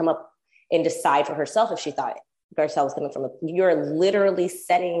able to come up and decide for herself if she thought Garcelle was coming from you're literally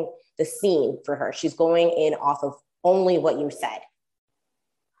setting the scene for her. She's going in off of only what you said,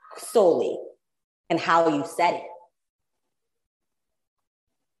 solely, and how you said it.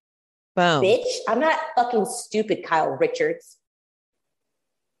 Boom. Bitch, I'm not fucking stupid, Kyle Richards.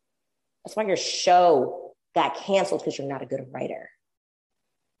 That's why your show got canceled, because you're not a good writer.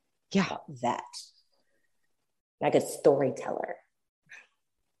 Yeah. That. Not a good storyteller.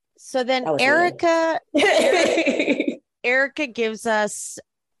 So then Erica gives us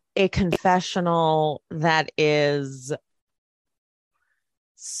a confessional that is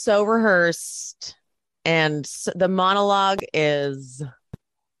so rehearsed, and the monologue is, all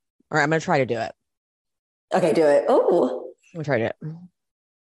right, I'm going to try to do it. Okay, do it. Oh, I'm going to try to do it.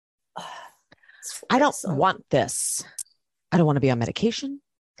 I don't want this. I don't want to be on medication.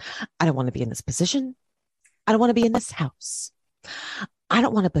 I don't want to be in this position. I don't want to be in this house. I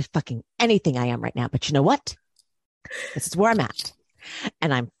don't want to be fucking anything I am right now. But you know what? This is where I'm at.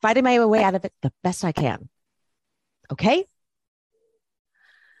 And I'm fighting my way out of it the best I can. Okay?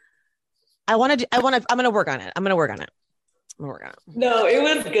 I'm going to work on it. No, it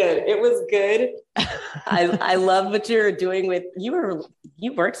was good. I love what you're doing with,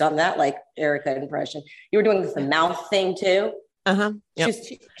 you worked on that, like, Erica impression. You were doing the mouth thing too. Uh-huh. Yep.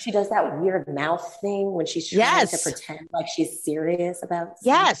 She does that weird mouth thing when she's trying to pretend like she's serious about something.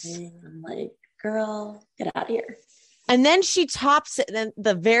 Yes. I'm like, girl, get out of here. And then she tops it. Then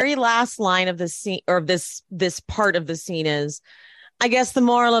the very last line of the scene, or this part of the scene, is, I guess the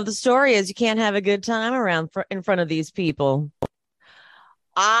moral of the story is you can't have a good time in front of these people.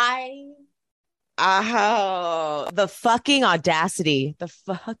 The fucking audacity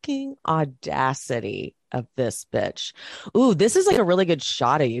of this bitch. Ooh, this is like a really good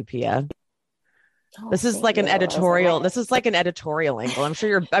shot of you, Pia. This is like an editorial. This is like an editorial angle. I'm sure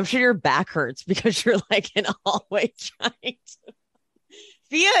your back hurts because you're like in a hallway trying to.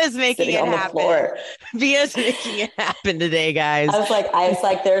 Via is making it happen. Via is making it happen today, guys. I was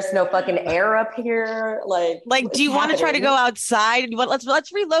like, there's no fucking air up here. Like, do you want to try to go outside?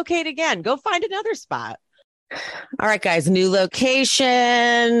 Let's relocate again. Go find another spot. All right, guys, new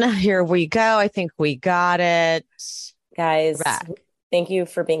location. Here we go. I think we got it. Guys, thank you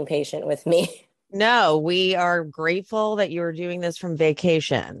for being patient with me. No, we are grateful that you are doing this from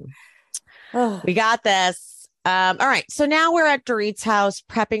vacation. We got this. All right. So now we're at Dorit's house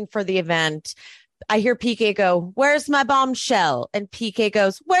prepping for the event. I hear PK go, "Where's my bombshell?" And PK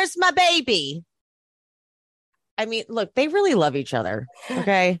goes, "Where's my baby?" I mean, look, they really love each other.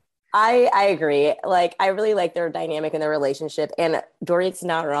 Okay. I agree. Like, I really like their dynamic and their relationship. And Dorit's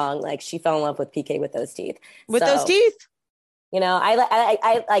not wrong. Like, she fell in love with PK with those teeth. With those teeth. You know, I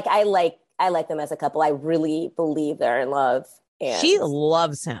like them as a couple. I really believe they're in love. And she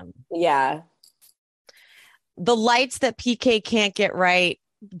loves him. Yeah. The lights that PK can't get right.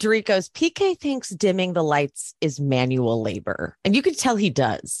 Dorit goes, "PK thinks dimming the lights is manual labor." And you can tell he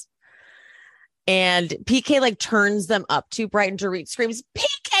does. And PK like turns them up too bright, and Dorit screams,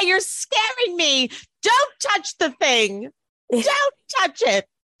 "PK, you're scaring me. Don't touch the thing. Don't touch it.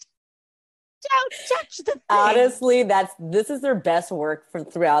 Don't touch the thing." Honestly, this is their best work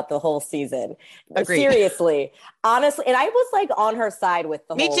throughout the whole season. Agreed. Seriously. Honestly. And I was like on her side with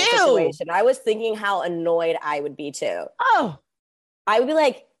the whole situation. I was thinking how annoyed I would be too. Oh. I would be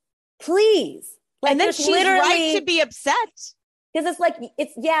like, please. Like, and then she's right to be upset. Because it's like,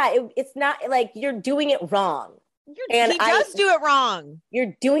 it's not like you're doing it wrong. He does do it wrong.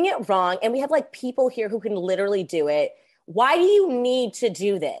 You're doing it wrong. And we have like people here who can literally do it. Why do you need to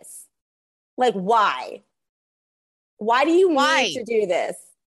do this? Like, why? Why do you need to do this?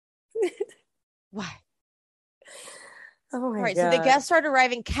 Why? Oh my All right, God. so the guests start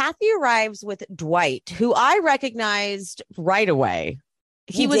arriving. Kathy arrives with Dwight, who I recognized right away.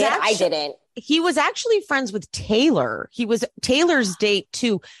 I didn't. He was actually friends with Taylor. He was Taylor's date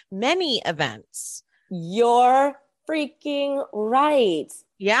to many events. You're freaking right.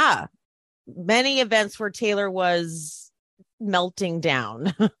 Yeah. Many events where Taylor was melting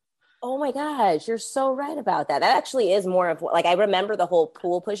down. Oh my gosh, you're so right about that. That actually is more of like, I remember the whole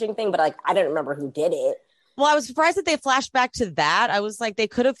pool pushing thing, but like, I didn't remember who did it. Well, I was surprised that they flashed back to that. I was like, they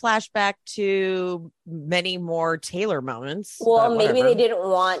could have flashed back to many more Taylor moments. Well, maybe they didn't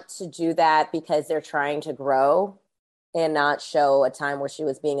want to do that because they're trying to grow and not show a time where she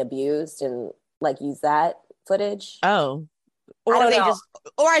was being abused and like use that footage. Oh, or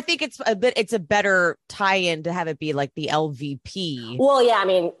I think it's a better tie-in to have it be like the LVP. Well, yeah, I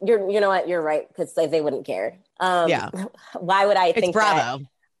mean, you know what, you're right, because they wouldn't care. Yeah. Why would I think it's Bravo. That?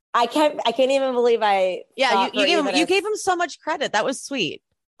 I can't even believe I. Yeah, you gave him so much credit. That was sweet.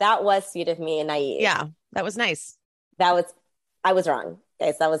 That was sweet of me and naive. Yeah, that was nice. I was wrong,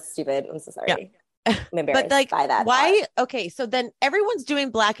 guys. That was stupid. I'm so sorry. Yeah. I'm embarrassed but like, by that. Why? Thought. Okay, so then everyone's doing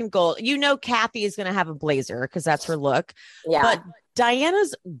black and gold. You know, Kathy is going to have a blazer because that's her look. Yeah. But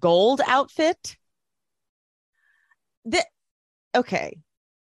Diana's gold outfit. Okay.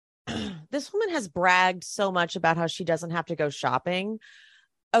 This woman has bragged so much about how she doesn't have to go shopping.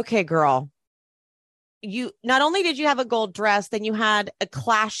 Okay, girl. You not only did you have a gold dress, then you had a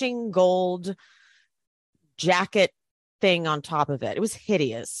clashing gold jacket thing on top of it. It was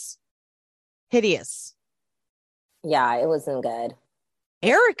hideous. Hideous. Yeah, it wasn't good.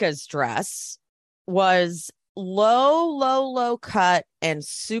 Erica's dress was low cut and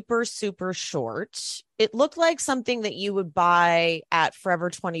super short. It looked like something that you would buy at Forever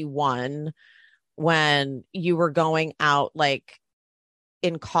 21 when you were going out like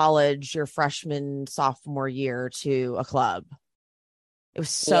in college, your freshman, sophomore year to a club. It was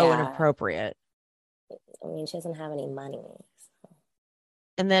so inappropriate. I mean, she doesn't have any money. So.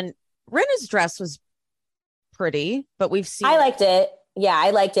 And then Rinna's dress was pretty, but we've seen. I liked it. Yeah,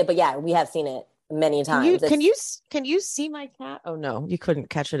 I liked it. But yeah, we have seen it many times. Can you see my cat? Oh no, you couldn't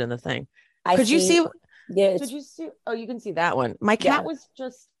catch it in the thing. Did you see? Oh, you can see that one. My cat was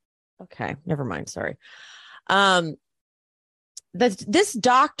just okay. Never mind. Sorry. This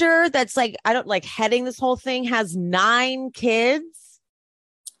doctor that's like, I don't like heading this whole thing has 9 kids.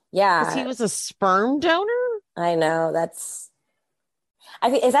 Yeah. Because he was a sperm donor. I know. I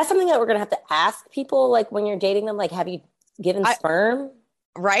think, is that something that we're going to have to ask people like when you're dating them? Like, have you given sperm?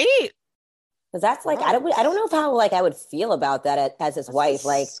 Right. Because that's like, I don't know how like I would feel about that as his wife.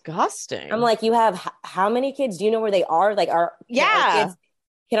 Like, disgusting. I'm like, you have how many kids? Do you know where they are? Like,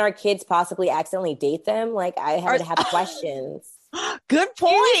 can our kids possibly accidentally date them? Like, I would have questions. Good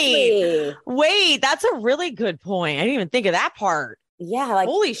point. Seriously. Wait, that's a really good point. I didn't even think of that part. Yeah, like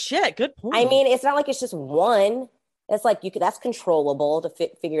holy shit, good point. I mean, it's not like it's just one. It's like that's controllable to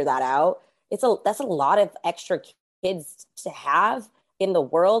figure that out. That's a lot of extra kids to have in the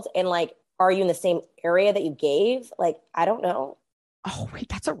world, and like, are you in the same area that you gave? Like, I don't know. Oh wait,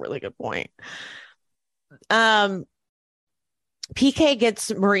 that's a really good point. PK gets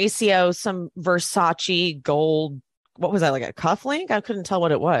Mauricio some Versace gold. What was that, like a cufflink? I couldn't tell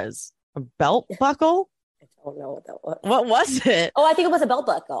what it was. A belt buckle? I don't know what that was. What was it? Oh, I think it was a belt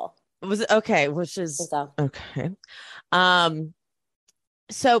buckle. Was it okay? Which is So. okay.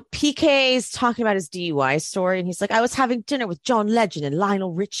 So PK's talking about his DUI story, and he's like, I was having dinner with John Legend and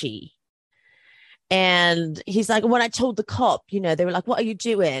Lionel Richie. And he's like, when I told the cop, you know, they were like, what are you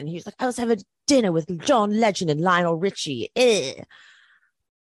doing? He's like, I was having dinner with John Legend and Lionel Richie. Ugh.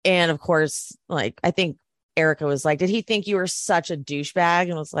 And of course, like, I think Erica was like, did he think you were such a douchebag?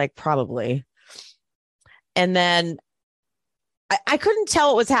 And I was like, probably. And then I couldn't tell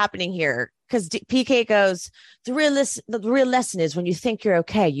what was happening here because PK goes, the real lesson is when you think you're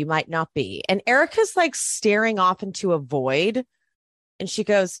okay, you might not be. And Erica's like staring off into a void. And she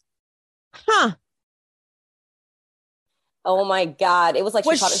goes, huh. Oh my God. It was like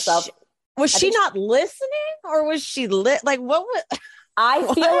she caught herself. Was she not listening or was she lit? Like what was... I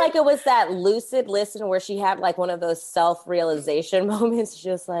feel like it was that lucid listen where she had like one of those self-realization moments. She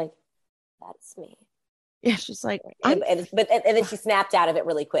was like, that's me. Yeah, she's like, and then she snapped out of it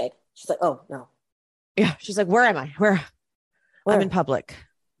really quick. She's like, oh no. Yeah, she's like, where am I? Where? I'm in public.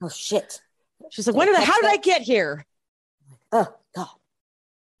 Oh shit. She's like, how did I get here? Oh God.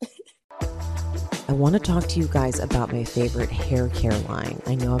 I want to talk to you guys about my favorite hair care line.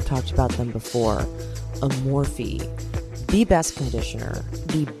 I know I've talked about them before. Amorphe. The best conditioner,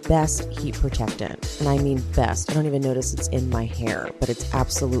 the best heat protectant. And I mean best. I don't even notice it's in my hair, but it's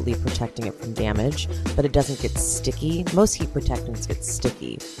absolutely protecting it from damage, but it doesn't get sticky. Most heat protectants get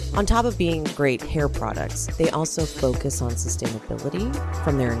sticky. On top of being great hair products, they also focus on sustainability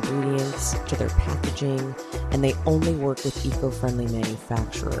from their ingredients to their packaging, and they only work with eco-friendly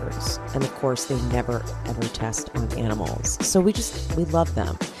manufacturers. And of course, they never ever test on animals. So we love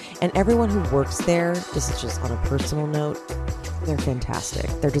them. And everyone who works there, this is just on a personal note, they're fantastic.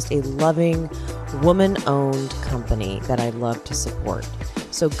 They're just a loving, woman-owned company that I love to support.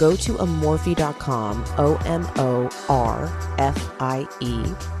 So go to amorphe.com,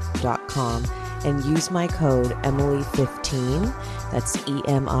 OMORFIE.com, and use my code Emily15, that's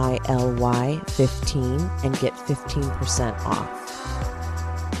EMILY 15, and get 15% off.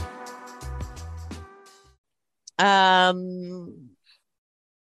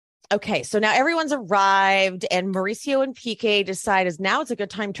 Okay, so now everyone's arrived and Mauricio and PK decide now it's a good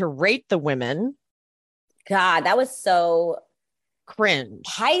time to rate the women. God, that was so cringe.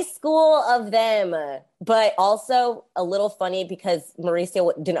 High school of them, but also a little funny because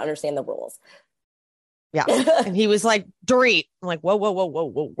Mauricio didn't understand the rules. Yeah, and he was like, Dorit. I'm like, whoa, whoa, whoa, whoa,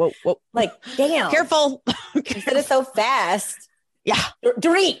 whoa, whoa, whoa. Like, damn. Careful. You said it so fast. Yeah.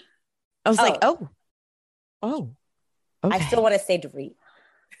 Dorit. I was like, oh. Okay. I still want to say Dorit.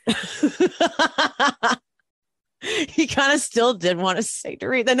 He kind of still did want to say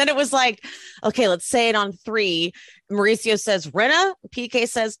Dorit. And then it was like, okay, let's say it on 3. Mauricio says Rinna, PK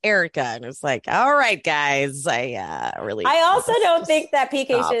says Erica. And it's like, all right, guys. I also don't think that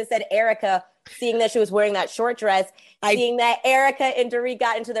PK should have said Erica, seeing that she was wearing that short dress, seeing that Erica and Dorit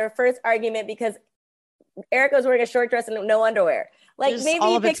got into their first argument because Erica was wearing a short dress and no underwear. Like, maybe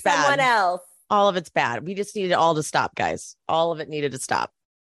you pick someone else. All of it's bad. We just needed it all to stop, guys. All of it needed to stop.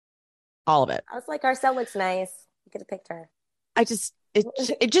 All of it. I was like, Garcelle looks nice. You could have picked her.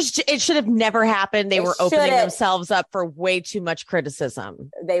 It should have never happened. They were opening themselves up for way too much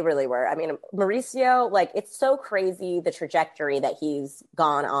criticism. They really were. I mean, Mauricio, like, it's so crazy the trajectory that he's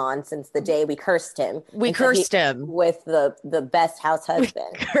gone on since the day we cursed him. We cursed him with the best house husband.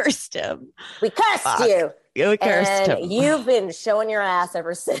 We cursed him. We cursed you. We cursed him. You've been showing your ass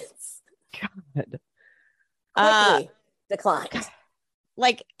ever since. God. Quickly declined.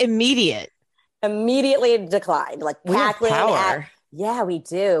 Like immediately declined. Like cackling at. Yeah, we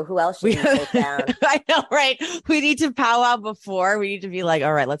do. Who else should we take down? I know, right? We need to powwow before. We need to be like,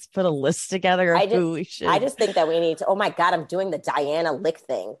 all right, let's put a list together of who we should. I just think that we need to. Oh my God, I'm doing the Diana lick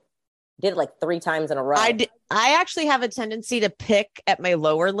thing. Did it like 3 times in a row. I actually have a tendency to pick at my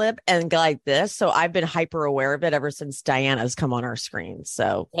lower lip and go like this. So I've been hyper aware of it ever since Diana's come on our screen.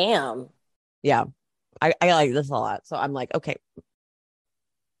 So damn. Yeah. I like this a lot. So I'm like, okay.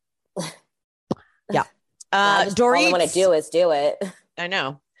 Yeah. Dorit, all I want to do is do it. I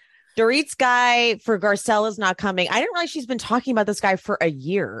know. Dorit's guy for Garcelle is not coming. I didn't realize she's been talking about this guy for a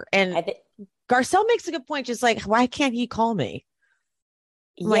year. And Garcelle makes a good point. Just like, why can't he call me?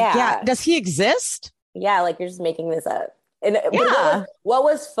 I'm like, yeah. Does he exist? Yeah. Like, you're just making this up. And what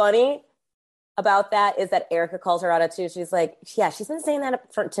was funny about that is that Erica calls her out too. She's like, yeah, she's been saying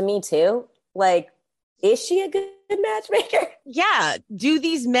that to me too. Like, is she a good matchmaker? Yeah. Do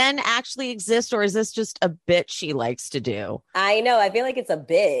these men actually exist, or is this just a bit she likes to do? I know. I feel like it's a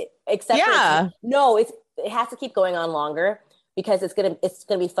bit. Except it has to keep going on longer. because it's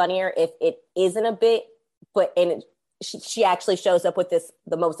gonna be funnier if it isn't a bit, but she actually shows up with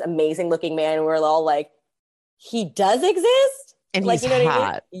the most amazing looking man, and we're all like, he does exist, and like, he's you know what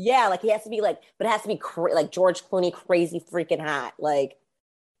hot. I mean? Yeah, like he has to be like, but it has to be like George Clooney, crazy freaking hot, like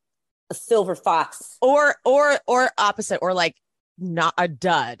a silver fox, or opposite, or like not a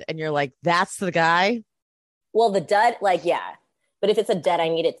dud, and you're like, that's the guy. Well, the dud, like, yeah, but if it's a dud, I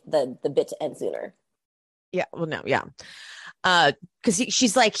need it the bit to end sooner. Yeah, well, no, yeah. Because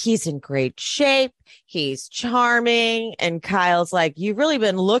she's like, he's in great shape, he's charming, and Kyle's like, you've really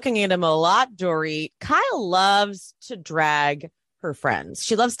been looking at him a lot, Dorit. Kyle loves to drag her friends.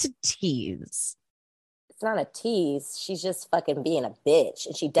 She loves to tease. It's not a tease. She's just fucking being a bitch,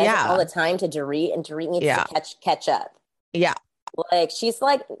 and she does it all the time to Dorit, and Dorit needs to catch up. Yeah, like she's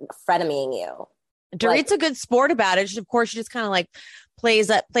like frenemying you. Dorit's a good sport about it. Of course, she just kind of like plays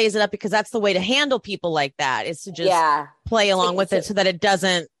it up because that's the way to handle people like that, is to just play along with it so that it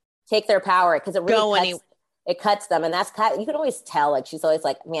doesn't take their power, because it really it cuts them, and that's you can always tell. Like she's always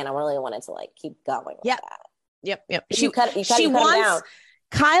like, man, I really wanted to like keep going. Yep. Yep. She wants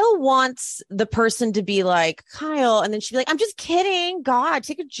Kyle wants the person to be like, Kyle, and then she'd be like, I'm just kidding. God,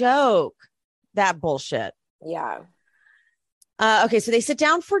 take a joke. That bullshit. Yeah. Okay, so they sit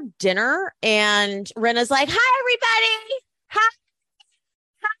down for dinner, and Rinna's like, "Hi, everybody! Hi!"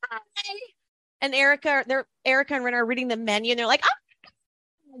 And Erica and Rinna are reading the menu, and they're like, "Oh,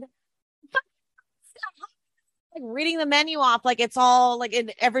 like reading the menu off like it's all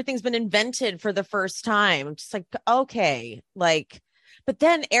like everything's been invented for the first time." I'm just like, okay, like, but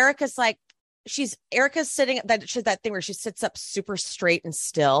then Erica's like, Erica's sitting that thing where she sits up super straight and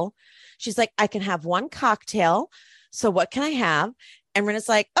still. She's like, I can have one cocktail. So what can I have? And Rena's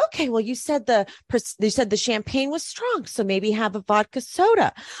like, okay, well, you said the champagne was strong, so maybe have a vodka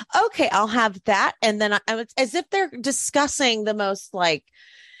soda. Okay, I'll have that. And then it's as if they're discussing the most like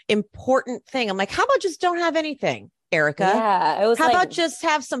important thing. I'm like, how about just don't have anything, Erica? Yeah, it was. How about just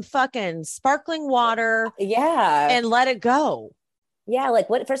have some fucking sparkling water? Yeah, and let it go. Yeah, like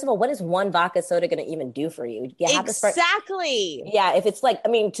what? First of all, what is one vodka soda going to even do for you? Exactly. Yeah, if it's like, I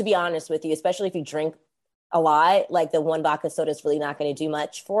mean, to be honest with you, especially if you drink a lot, like the one vodka soda is really not going to do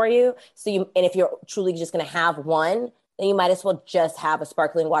much for you. And if you're truly just going to have one, then you might as well just have a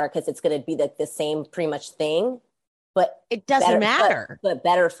sparkling water, because it's going to be the same pretty much thing, but it doesn't matter. But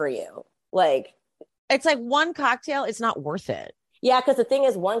better for you. Like, it's like one cocktail, it's not worth it. Yeah, because the thing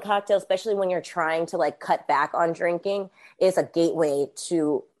is, one cocktail, especially when you're trying to like cut back on drinking, is a gateway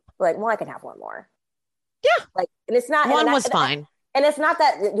to like, well, I can have one more. Yeah, like, and it's not one was fine. And it's not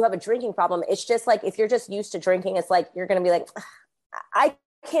that you have a drinking problem. It's just like, if you're just used to drinking, it's like, you're going to be like,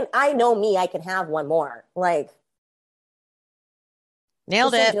 I know me, I can have one more. Like,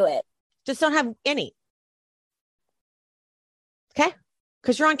 nailed it. Do it. Just don't have any. Okay.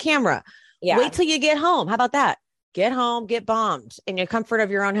 Because you're on camera. Yeah. Wait till you get home. How about that? Get home, get bombed in your comfort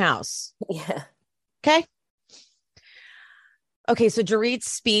of your own house. Yeah. Okay. Okay, so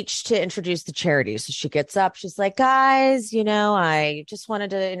Dorit's speech to introduce the charity. So she gets up. She's like, guys, I just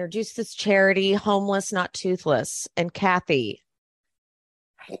wanted to introduce this charity, Homeless, Not Toothless. And Kathy,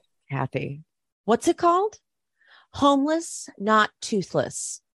 what's it called? Homeless, Not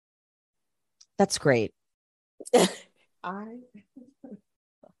Toothless. That's great. I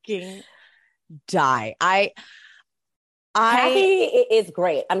fucking die. Kathy is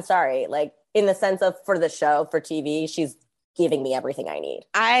great. I'm sorry. Like, in the sense of, for the show, for TV, she's giving me everything I need.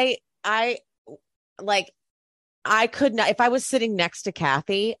 I could not, if I was sitting next to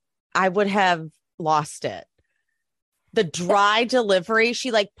Kathy, I would have lost it. The dry delivery,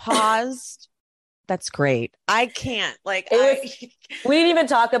 she like paused. That's great. I can't we didn't even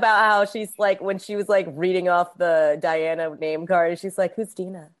talk about how she's like, when she was like reading off the Diana name card, she's like, who's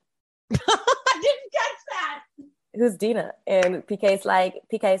Dina? I didn't catch that. Who's Dina? And PK's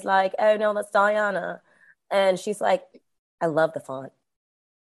like, oh no, that's Diana. And she's like, I love the font.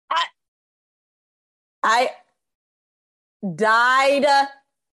 I died.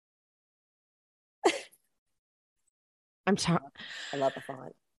 I love the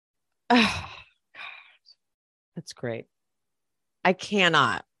font. Oh, God. That's great. I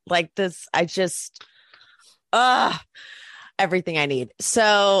cannot like this. I just, everything I need.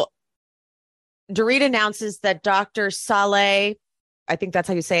 So Dorit announces that Dr. Saleh, I think that's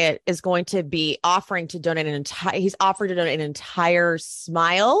how you say it, is going to be offering to donate he's offered to donate an entire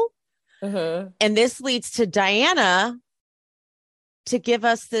smile. Mm-hmm. And this leads to Diana to give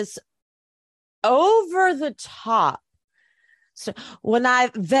us this over the top. So when I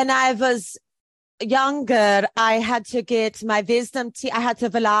was younger, I had to get my wisdom teeth. I had to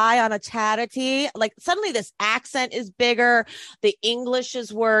rely on a charity. Like suddenly this accent is bigger. The English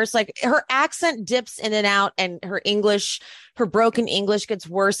is worse. Like her accent dips in and out, and her broken English gets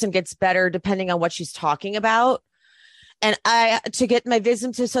worse and gets better depending on what she's talking about. And I to get my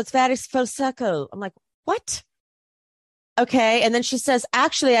wisdom teeth. So it's very Fosseco. I'm like, what? Okay. And then she says,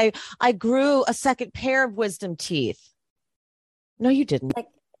 actually, I grew a second pair of wisdom teeth. No, you didn't.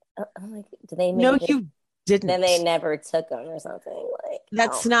 I'm like, do they? No, you didn't. Then they never took them or something. Like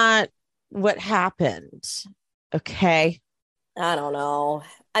that's not what happened. Okay. I don't know.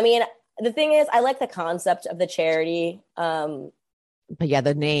 I mean, the thing is, I like the concept of the charity. But yeah,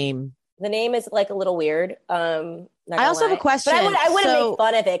 the name is like a little weird. I also have a question. But I wouldn't make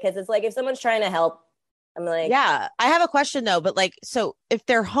fun of it because it's like if someone's trying to help, I'm like, yeah. I have a question though. But like, so if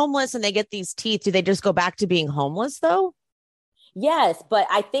they're homeless and they get these teeth, do they just go back to being homeless though? Yes, but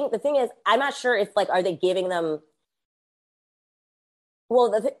I think the thing is, I'm not sure if like, are they giving them?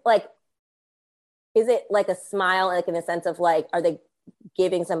 Well, is it like a smile, like in the sense of like, are they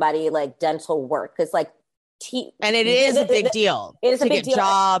giving somebody like dental work? Because like teeth, and it is a big deal. It is to a big get deal.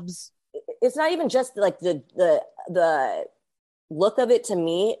 Jobs. It's not even just like the look of it to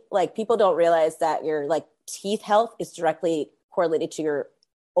me. Like people don't realize that your like teeth health is directly correlated to your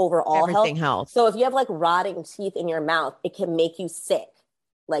overall health. So if you have like rotting teeth in your mouth, it can make you sick.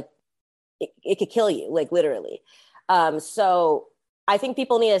 Like it could kill you, like literally. So I think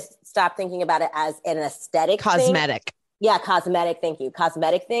people need to stop thinking about it as an aesthetic cosmetic thing. Yeah, cosmetic. Thank you.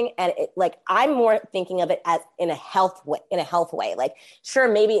 Cosmetic thing. And like I'm more thinking of it as in a health way. Like sure,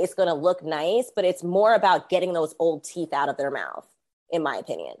 maybe it's going to look nice, but it's more about getting those old teeth out of their mouth, in my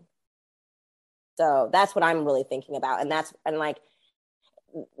opinion. So that's what I'm really thinking about. And like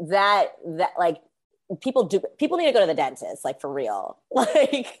that like people need to go to the dentist, like for real.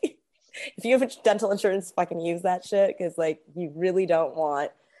 Like if you have dental insurance, fucking use that shit, because like you really don't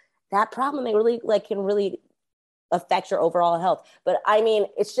want that problem. It really like can really affect your overall health. But I mean,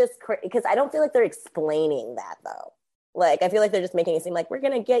 it's just because I don't feel like they're explaining that though. Like I feel like they're just making it seem like we're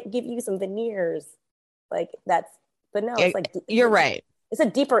gonna give you some veneers, like that's. But no, it's like you're right. It's a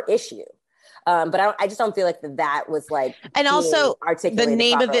deeper issue. But I just don't feel like that was like, and also the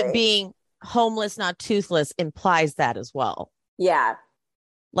name properly. of it being homeless, not toothless implies that as well. Yeah.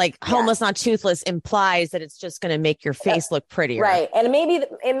 Like homeless, not toothless implies that it's just going to make your face look prettier. Right. And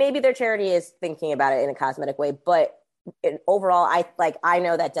maybe their charity is thinking about it in a cosmetic way, but overall, I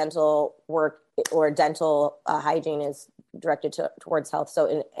know that dental work or dental hygiene is directed towards health.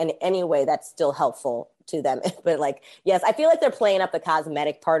 So in any way that's still helpful to them. But like, yes, I feel like they're playing up the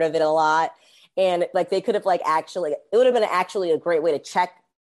cosmetic part of it a lot. And like they could have like it would have been actually a great way to check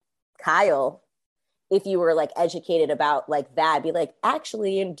Kyle if you were like educated about like that. Be like,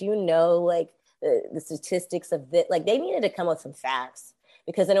 actually, do you know like the statistics of this? Like they needed to come with some facts,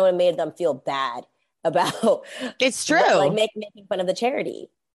 because then it would have made them feel bad about it's true. Like making fun of the charity.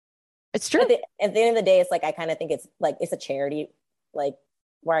 It's true. At the end of the day, it's like I kind of think it's like it's a charity. Like,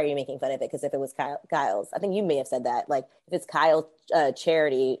 why are you making fun of it? Because if it was Kyle's, I think you may have said that. Like, if it's Kyle's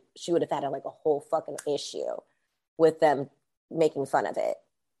charity, she would have had like a whole fucking issue with them making fun of it.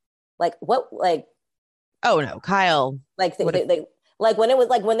 Like what? Like, oh no, Kyle. Like they like when it was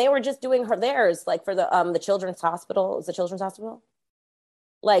like when they were just doing theirs, like for the Children's Hospital. Is the Children's Hospital?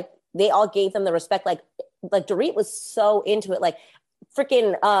 Like they all gave them the respect. Like Dorit was so into it. Like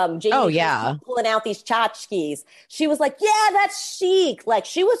freaking Jamie. Oh yeah, pulling out these tchotchkes. She was like, yeah, that's chic. Like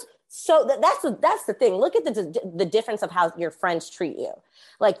she was so that's the thing. Look at the difference of how your friends treat you.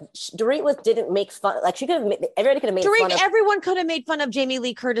 Like Dorit didn't make fun. Like she could have. Everybody could have made fun of. Everyone could have made fun of Jamie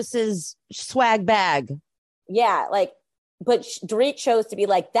Lee Curtis's swag bag. Yeah, like, but Dorit chose to be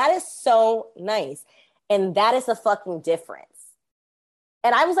like, that is so nice, and that is a fucking difference.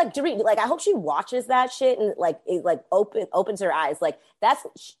 And I was like, Dorit, like, I hope she watches that shit and like, it like opens her eyes. Like that's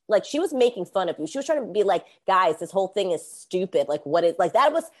like, she was making fun of you. She was trying to be like, guys, this whole thing is stupid. Like what is like,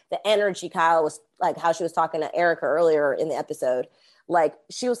 that was the energy Kyle was like, how she was talking to Erica earlier in the episode. Like,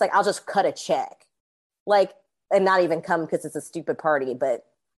 she was like, I'll just cut a check. Like, and not even come because it's a stupid party, but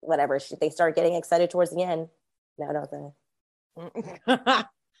whatever. They started getting excited towards the end. No,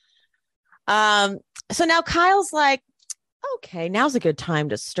 so now Kyle's like, okay, now's a good time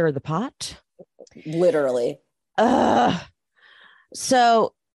to stir the pot. Literally.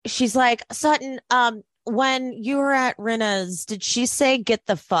 So she's like, Sutton, when you were at Rinna's, did she say get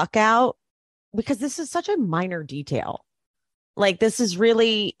the fuck out? Because this is such a minor detail. Like, this is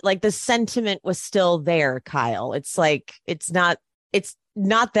really like the sentiment was still there, Kyle. It's like, it's not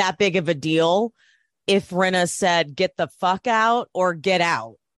that big of a deal if Rinna said get the fuck out or get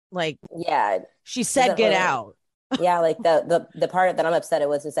out. Like, Yeah. she said, get out. Yeah. Like the part that I'm upset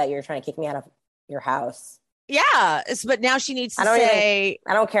is that you're trying to kick me out of your house. Yeah. But now she needs to say,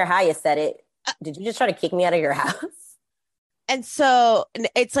 I don't care how you said it. Did you just try to kick me out of your house? and so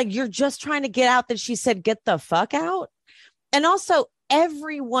it's like, you're just trying to get out that she said, get the fuck out. And also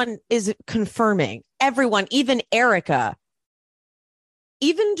everyone is confirming, everyone, even Erica,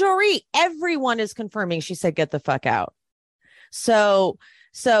 even Dorit, everyone is confirming she said, get the fuck out. So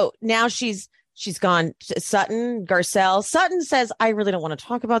now she's gone to Sutton, Garcelle. Sutton says, I really don't want to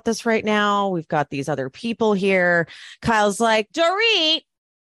talk about this right now. We've got these other people here. Kyle's like, Dorit,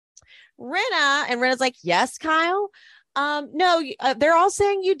 Rinna. And Rinna's like, yes, Kyle. No, they're all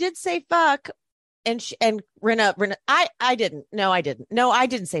saying you did say fuck. And Rinna, I didn't. No, I didn't. No, I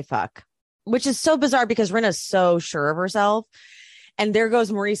didn't say fuck, which is so bizarre because Rinna's so sure of herself. And there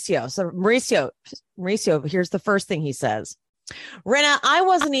goes Mauricio. So Mauricio, here's the first thing he says. Rinna, I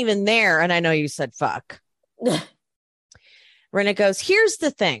wasn't even there. And I know you said fuck. Rinna goes, here's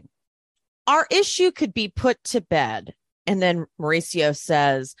the thing. Our issue could be put to bed. And then Mauricio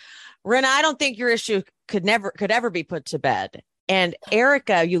says, Rinna, I don't think your issue could ever be put to bed. And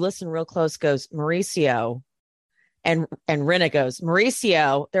Erica, you listen real close, goes, Mauricio. And Rinna goes,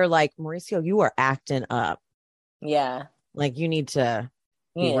 Mauricio. They're like, Mauricio, you are acting up. Yeah. Like, you need to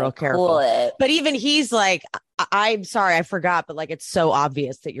be real Cool careful. it. But even he's like, I'm sorry, I forgot. But like, it's so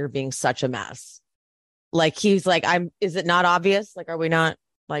obvious that you're being such a mess. Like, he's like, is it not obvious? Like, are we not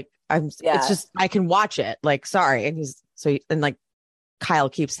like, it's just, I can watch it. Like, sorry. And like, Kyle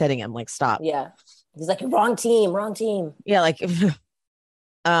keeps hitting him, like, stop. Yeah. He's like, wrong team. Yeah. Like,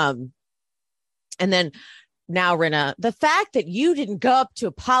 and then now, Rinna, the fact that you didn't go up to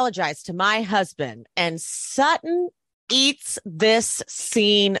apologize to my husband, and Sutton eats this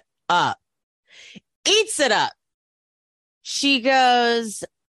scene up. Eats it up. She goes,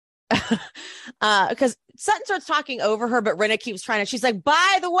 because Sutton starts talking over her, but Rinna keeps trying to, she's like,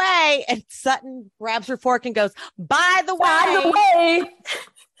 by the way, and Sutton grabs her fork and goes, by the way.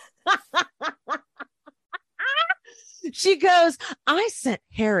 She goes, I sent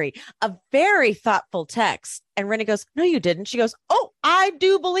Harry a very thoughtful text. And Rinna goes, no, you didn't. She goes, oh, I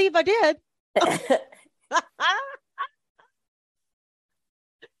do believe I did.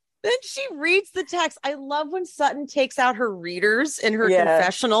 Then she reads the text. I love when Sutton takes out her readers in her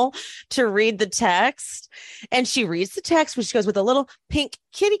confessional to read the text. And she reads the text, which goes with a little pink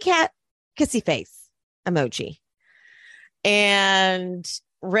kitty cat kissy face emoji. And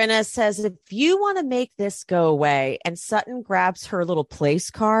Rinna says, if you want to make this go away, and Sutton grabs her little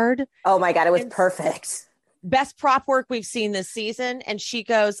place card. Oh my God, it was perfect. Best prop work we've seen this season. And she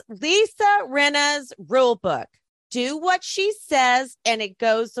goes, Lisa Rinna's rule book. Do what she says and it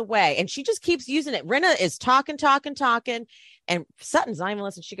goes away. And she just keeps using it. Rinna is talking. And Sutton's not even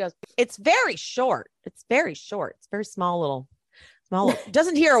listening. She goes, it's very short. It's very small.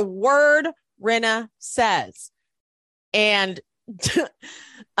 Doesn't hear a word Rinna says. And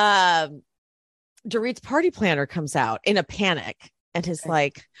Dorit's party planner comes out in a panic and is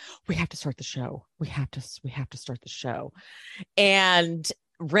like, we have to start the show. We have to start the show. And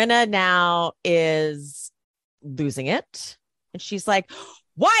Rinna now is losing it. And she's like,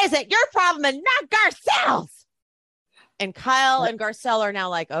 why is it your problem and not Garcelle's? And Kyle and Garcelle are now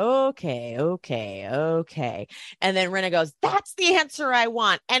like, okay. And then Rinna goes, that's the answer I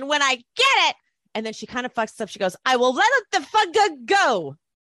want. And when I get it, and then she kind of fucks up. She goes, I will let it the fuck go.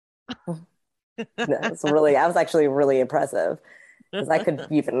 I was actually really impressive because I could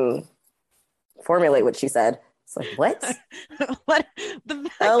even formulate what she said. It's like, what? What? And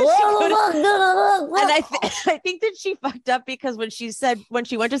I think that she fucked up because when she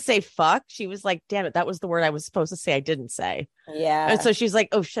went to say fuck, she was like, damn it, that was the word I was supposed to say. I didn't say. Yeah. And so she's like,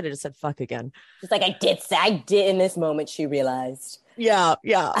 oh shit, I just said fuck again. She's like, I did. In this moment, she realized. Yeah.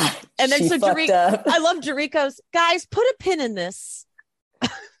 And then so Dorit, I love Dorit goes, guys, put a pin in this.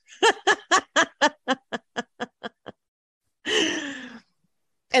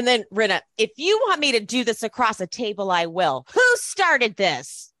 And then Rinna, if you want me to do this across a table, I will. Who started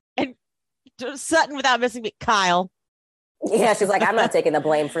this? And Sutton, without missing me, Kyle. Yeah, she's like, I'm not taking the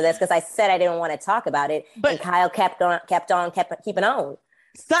blame for this because I said I didn't want to talk about it. But and Kyle kept keeping on.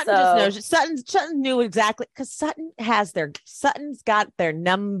 Sutton just knows. Sutton knew exactly because Sutton's got their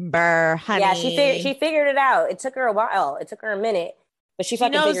number, honey. Yeah, she figured it out. It took her a while. It took her a minute, but she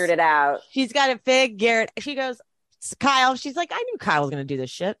fucking figured it out. She's got it figured. She goes, Kyle. She's like, I knew Kyle was going to do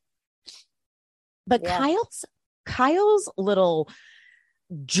this shit. But yeah. Kyle's little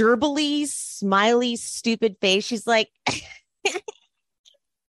gerbily, smiley, stupid face. She's like,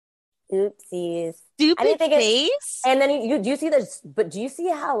 Oopsies. Stupid face. And then you do you see this, but do you see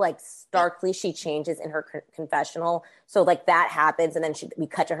how like starkly she changes in her confessional? So like that happens, and then we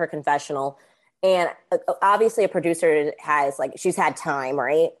cut to her confessional, and obviously a producer has like, she's had time,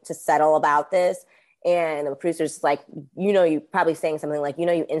 right, to settle about this. And the producer's like, you probably saying something like, you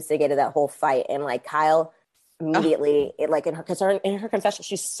instigated that whole fight. And like Kyle immediately, in her confession,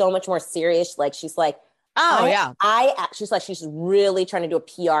 she's so much more serious. Like she's like, she's really trying to do a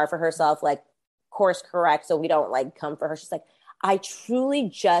PR for herself, like course correct, so we don't like come for her. She's like, I truly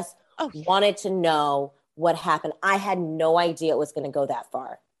just wanted to know what happened. I had no idea it was going to go that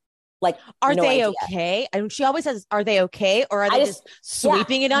far. Like, are they okay? And she always says, are they okay? Or are they just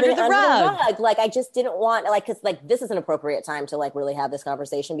sweeping it under the rug? Like, I just didn't want, like, because like this is an appropriate time to like really have this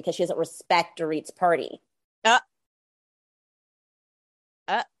conversation, because she doesn't respect Dorit's party.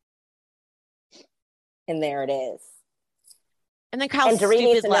 And there it is. And then Kyle's Dorit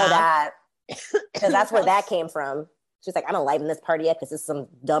needs to laugh. know that, because that's where that came from. She's like, I'm not lighting this party up because it's some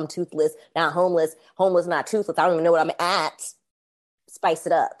dumb toothless, not homeless, not toothless. I don't even know what I'm at. Spice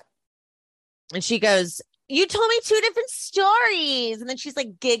it up. And she goes, you told me 2 different stories. And then she's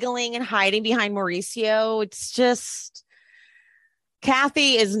like giggling and hiding behind Mauricio. It's just,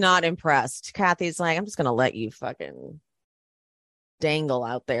 Kathy is not impressed. Kathy's like, I'm just going to let you fucking dangle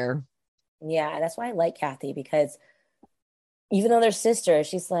out there. Yeah, that's why I like Kathy, because even though they're sisters,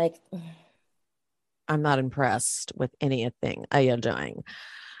 she's like, I'm not impressed with anything you're doing.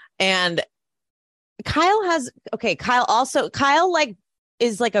 And Kyle like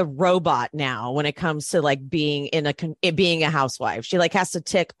is like a robot now when it comes to like being being a housewife. She like has to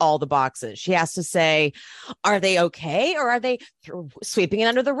tick all the boxes. She has to say, are they okay? Or are they sweeping it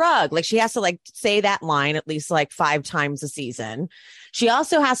under the rug? Like she has to like say that line at least like 5 times a season. She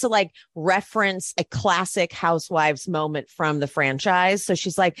also has to like reference a classic Housewives moment from the franchise. So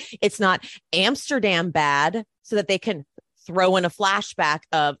she's like, it's not Amsterdam bad, so that they can throw in a flashback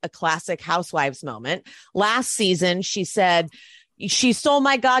of a classic Housewives moment. Last season, she said, she stole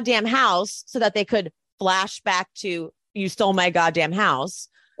my goddamn house, so that they could flash back to, you stole my goddamn house.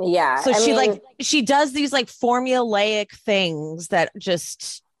 Yeah. So she does these like formulaic things that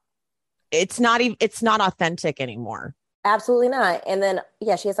just, it's not authentic anymore. Absolutely not. And then,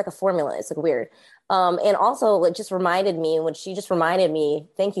 yeah, she has like a formula. It's like weird. And also it just reminded me,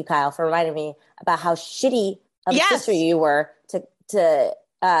 thank you, Kyle, for reminding me about how shitty of a sister you were to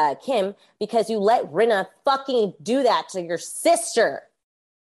Kim, because you let Rinna fucking do that to your sister.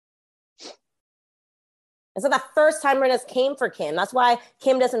 It's not the first time Rinna's came for Kim. That's why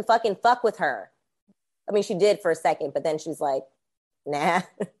Kim doesn't fucking fuck with her. I mean, she did for a second, but then she's like, nah.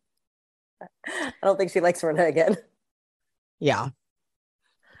 I don't think she likes Rinna again. Yeah.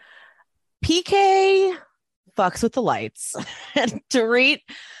 PK fucks with the lights. And Dorit,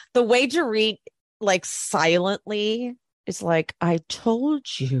 the way Dorit like silently is like, I told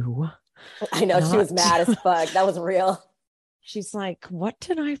you. I know, she was mad as fuck. That was real. She's like, what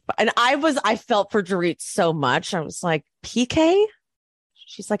did I? And I felt for Dorit so much. I was like, PK?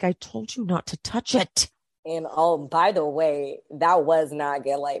 She's like, I told you not to touch it. And by the way, that was not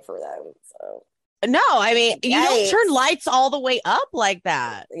good light for them. So no, I mean, you don't turn lights all the way up like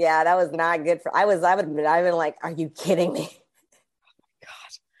that. Yeah, that was not good for. I've been like, are you kidding me?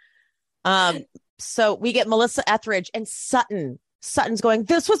 God. So we get Melissa Etheridge and Sutton. Sutton's going,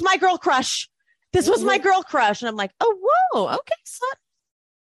 this was my girl crush. This was my girl crush. And I'm like, oh, whoa. Okay, Sutton.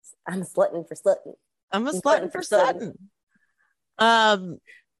 I'm slutting for Sutton. I'm a slutting for Sutton.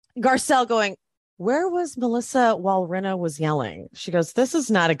 Garcelle going, where was Melissa while Rinna was yelling? She goes, this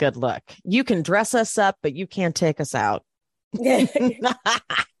is not a good look. You can dress us up, but you can't take us out.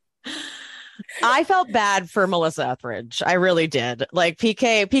 I felt bad for Melissa Etheridge. I really did. Like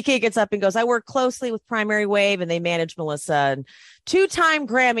PK gets up and goes, I work closely with Primary Wave and they manage Melissa, and 2-time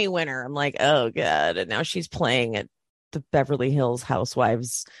Grammy winner. I'm like, oh God. And now she's playing at the Beverly Hills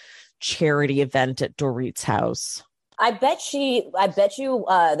Housewives charity event at Dorit's house. I bet you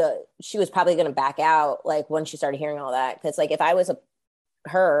she was probably going to back out like when she started hearing all that. Cause like if I was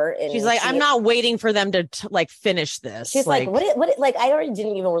her and she's like, I'm not waiting for them to like finish this. She's like what like I already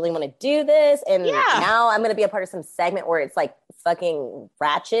didn't even really want to do this, and now I'm gonna be a part of some segment where it's like fucking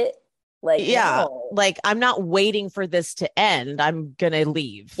ratchet. Like no. Like I'm not waiting for this to end. I'm gonna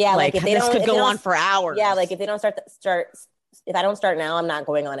leave. Yeah, like if this could go on for hours. Yeah, like if they don't start if I don't start now, I'm not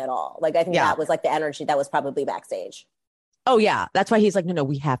going on at all. Like I think that was like the energy that was probably backstage. Oh yeah, that's why he's like, no,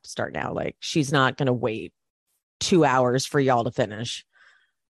 we have to start now. Like she's not gonna wait 2 hours for y'all to finish.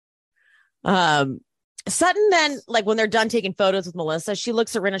 Sutton then, like when they're done taking photos with Melissa, she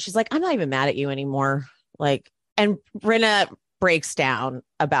looks at Rinna. She's like, I'm not even mad at you anymore. Like, and Rinna breaks down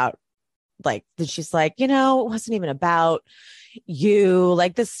about like, she's like, it wasn't even about you.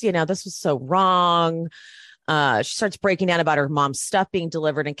 Like this, this was so wrong. She starts breaking down about her mom's stuff being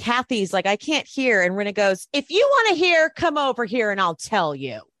delivered. And Kathy's like, I can't hear. And Rinna goes, if you want to hear, come over here and I'll tell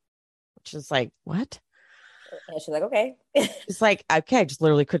you. Which is like, what? And she's like, okay. It's like, okay, I just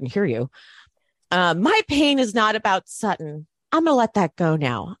literally couldn't hear you. My pain is not about Sutton. I'm going to let that go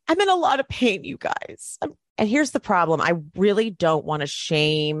now. I'm in a lot of pain, you guys. And here's the problem. I really don't want to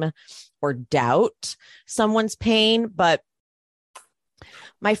shame or doubt someone's pain, but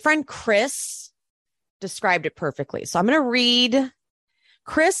my friend Chris described it perfectly. So I'm going to read.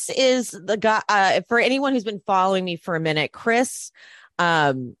 Chris is the guy, for anyone who's been following me for a minute, Chris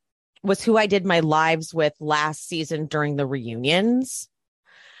was who I did my lives with last season during the reunions.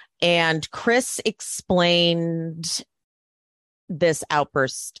 And Chris explained this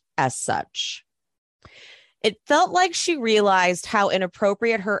outburst as such. It felt like she realized how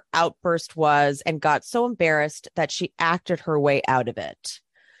inappropriate her outburst was and got so embarrassed that she acted her way out of it.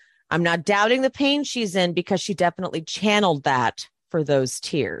 I'm not doubting the pain she's in because she definitely channeled that for those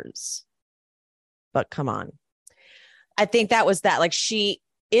tears. But come on. I think that was that. Like, she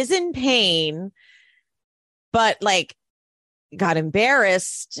is in pain, but like got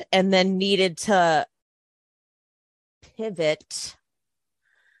embarrassed and then needed to pivot.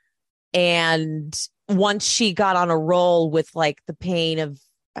 And once she got on a roll with like the pain of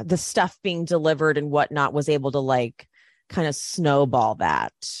the stuff being delivered and whatnot, was able to like kind of snowball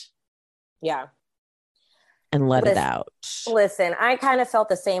that. Yeah. And let it out. Listen, I kind of felt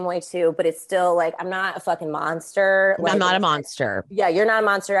the same way too, but it's still like, I'm not a fucking monster. Like, I'm not a monster. Yeah, you're not a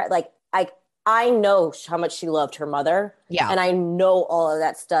monster. Like, I know how much she loved her mother. Yeah. And I know all of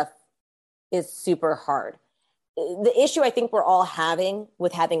that stuff is super hard. The issue I think we're all having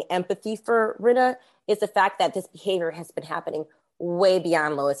with having empathy for Rinna is the fact that this behavior has been happening way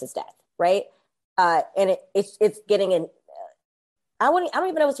beyond Lois's death, right? And it's getting in. I don't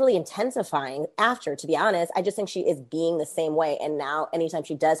even know it's really intensifying after, to be honest. I just think she is being the same way. And now anytime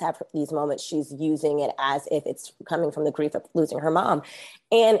she does have these moments, she's using it as if it's coming from the grief of losing her mom.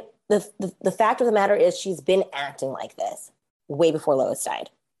 And the fact of the matter is she's been acting like this way before Lois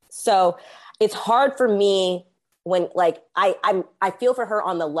died. So it's hard for me when like I feel for her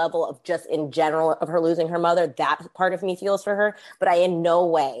on the level of just in general of her losing her mother. That part of me feels for her, but I in no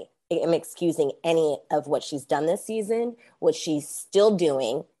way am excusing any of what she's done this season, what she's still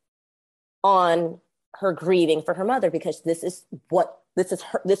doing on her grieving for her mother, because this is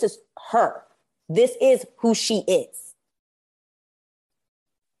her. This is who she is.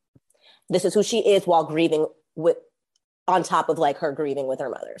 This is who she is while grieving on top of like her grieving with her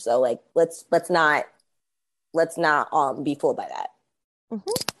mother. So like, let's not be fooled by that.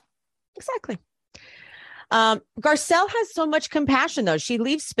 Mm-hmm. Exactly. Garcelle has so much compassion, though. She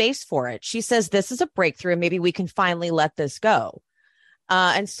leaves space for it. She says, this is a breakthrough. Maybe we can finally let this go.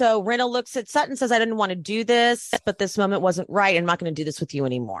 And so Rinna looks at Sutton, says, I didn't want to do this, but this moment wasn't right. I'm not going to do this with you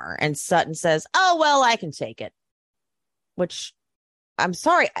anymore. And Sutton says, oh, well, I can take it. Which, I'm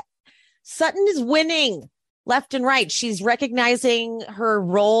sorry. Sutton is winning left and right. She's recognizing her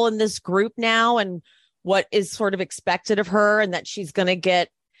role in this group now and what is sort of expected of her, and that she's going to get,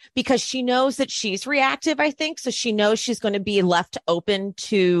 because she knows that she's reactive, I think. So she knows she's going to be left open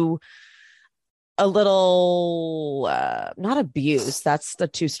to a little, not abuse. That's the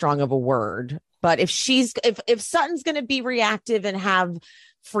too strong of a word. But if Sutton's going to be reactive and have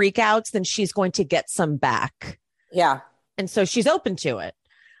freakouts, then she's going to get some back. Yeah. And so she's open to it.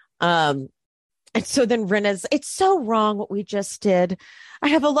 And so then Rinna's, it's so wrong what we just did. I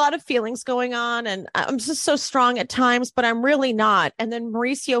have a lot of feelings going on and I'm just so strong at times, but I'm really not. And then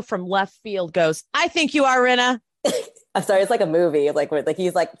Mauricio from left field goes, I think you are, Rinna. I'm sorry. It's like a movie. Like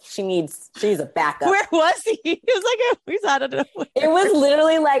he's like, she needs a backup. Where was he? He was like, he's out of nowhere. It was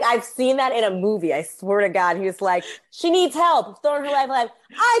literally like, I've seen that in a movie. I swear to God. He was like, she needs help. Throwing her life.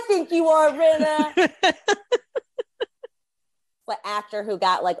 I think you are, Rinna. But actor who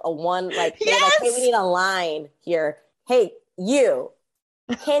got like a one, like, yes! Like, hey, we need a line here. Hey, you,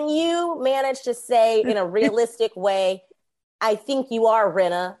 can you manage to say in a realistic way, I think you are,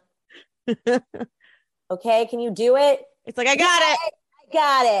 Rinna? Okay, can you do it? It's like, I got it. I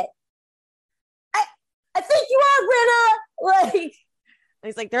got it. I think you are, Rinna. Like, and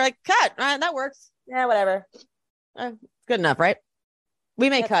he's like, they're like, cut. That works. Yeah, whatever. Good enough, right? We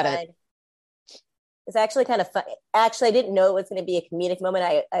may cut it. It's actually kind of fun. Actually, I didn't know it was going to be a comedic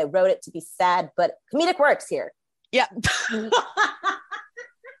moment. I wrote it to be sad, but comedic works here. Yeah.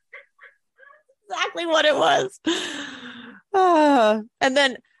 Exactly what it was. And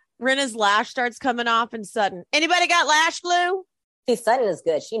then Rinna's lash starts coming off and Sutton, anybody got lash glue? Sutton is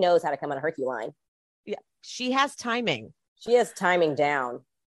good. She knows how to come on a Herculine. Yeah, she has timing. She has timing down.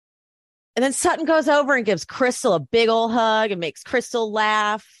 And then Sutton goes over and gives Crystal a big old hug and makes Crystal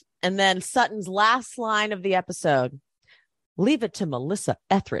laugh. And then Sutton's last line of the episode, leave it to Melissa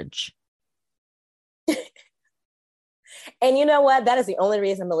Etheridge. And you know what? That is the only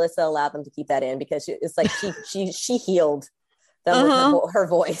reason Melissa allowed them to keep that in, because it's like she healed them with her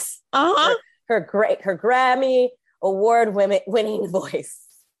voice. Her Grammy Award winning voice.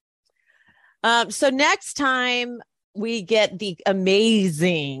 So next time we get the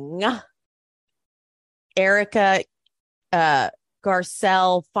amazing Erica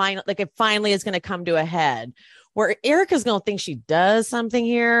Garcelle final, like it finally is going to come to a head where Erica's going to think she does something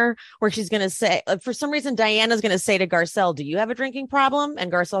here, where she's going to say, for some reason, Diana's going to say to Garcelle, do you have a drinking problem?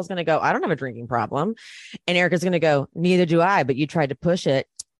 And Garcelle's going to go, I don't have a drinking problem. And Erica's going to go, neither do I, but you tried to push it.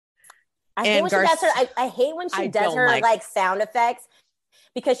 I hate when she does her, I hate when she does her like sound effects,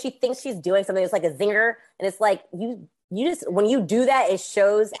 because she thinks she's doing something. It's like a zinger. And it's like, you just, when you do that, it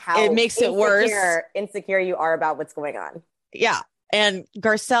shows how it makes it worse. Insecure you are about what's going on. Yeah. And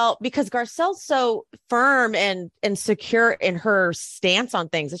Garcelle, because Garcelle's so firm and secure in her stance on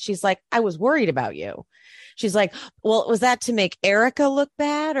things, that she's like, I was worried about you. She's like, well, was that to make Erica look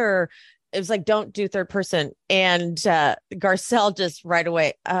bad? Or it was like, don't do third person. And Garcelle just right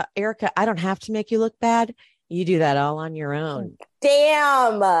away, Erica, I don't have to make you look bad. You do that all on your own.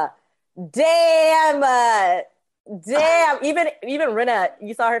 Damn. Even Rinna,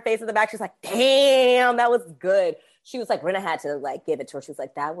 you saw her face in the back. She's like, damn, that was good. She was like, Rinna had to like give it to her. She was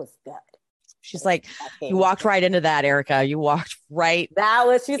like, that was good. She's like, you walked right into that, Erica. You walked right.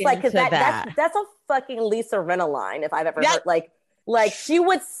 She's like, because that's a fucking Lisa Rinna line if I've ever heard. Like she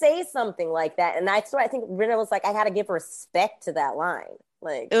would say something like that. And that's why I think Rinna was like, I had to give respect to that line.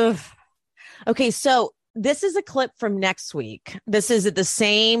 Like, ugh. Okay, so this is a clip from next week. This is at the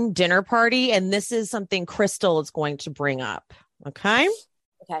same dinner party, and this is something Crystal is going to bring up. Okay.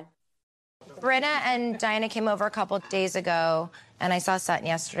 Brenna and Diana came over a couple of days ago, and I saw Sutton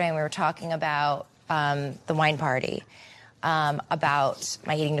yesterday, and we were talking about the wine party, about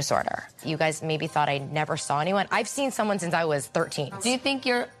my eating disorder. You guys maybe thought I never saw anyone. I've seen someone since I was 13. Do you think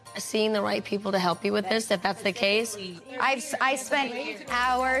you're seeing the right people to help you with this, if that's the case? I spent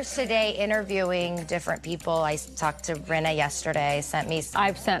hours today interviewing different people. I talked to Brenna yesterday,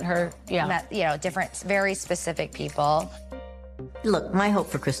 I've sent her, different, very specific people. Look, my hope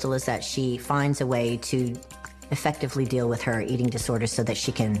for Crystal is that she finds a way to effectively deal with her eating disorder so that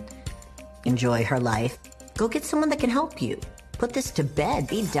she can enjoy her life. Go get someone that can help you. Put this to bed.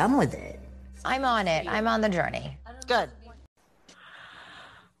 Be done with it. I'm on it. I'm on the journey. Good.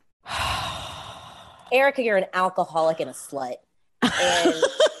 Erica, you're an alcoholic and a slut.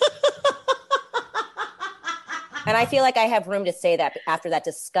 And I feel like I have room to say that after that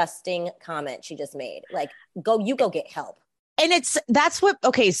disgusting comment she just made. Like, go get help. And so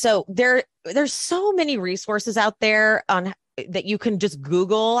there's so many resources out there on that you can just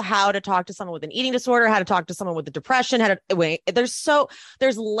Google how to talk to someone with an eating disorder, how to talk to someone with a depression,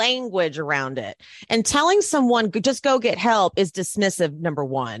 there's language around it. And telling someone just go get help is dismissive, number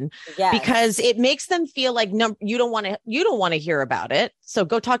one, because it makes them feel like you don't want to hear about it. So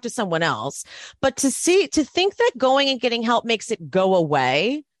go talk to someone else. But to think that going and getting help makes it go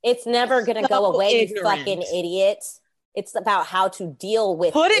away. It's never going to go away, you fucking idiot. It's about how to deal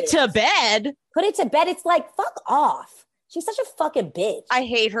with Put it to bed. It's like, fuck off. She's such a fucking bitch. I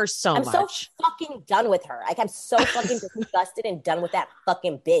hate her so much. I'm so fucking done with her. Like, I'm so fucking disgusted and done with that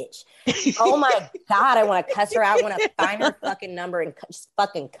fucking bitch. Oh my God, I want to cuss her out. I want to find her fucking number and just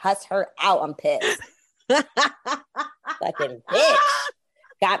fucking cuss her out. I'm pissed. Fucking bitch.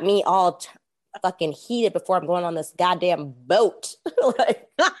 Got me all fucking heated before I'm going on this goddamn boat. Like,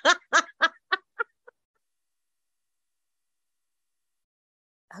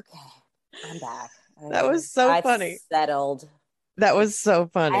 okay, I'm back. That was so funny. Settled. That was so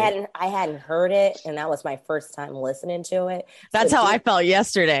funny. I hadn't heard it, and that was my first time listening to it. That's how I felt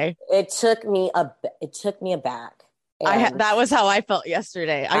yesterday. It took me aback. That was how I felt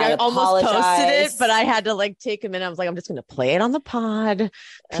yesterday. I almost posted it, but I had to take a minute. I was like, I'm just going to play it on the pod.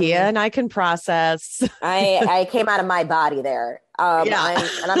 Pia and I can process. I came out of my body there. I'm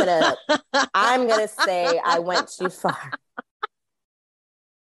gonna say I went too far.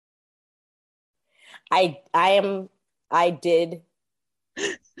 I did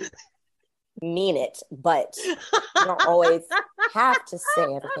mean it, but you don't always have to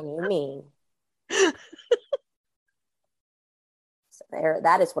say everything you mean. So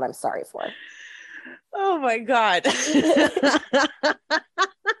that is what I'm sorry for. Oh my God. That's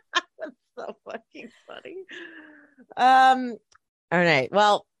so fucking funny. All right.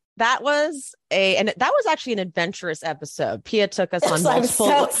 Well, that was actually an adventurous episode. Pia took us on multiple.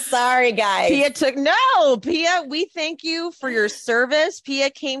 I'm so sorry, guys. Pia, we thank you for your service.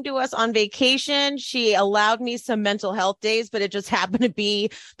 Pia came to us on vacation. She allowed me some mental health days, but it just happened to be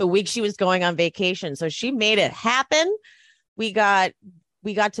the week she was going on vacation. So she made it happen. We got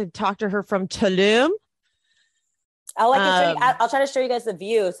to talk to her from Tulum. I'll try to show you guys the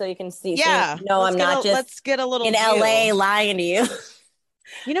view so you can see. Yeah. So I'm not just let's get a little in view. LA lying to you.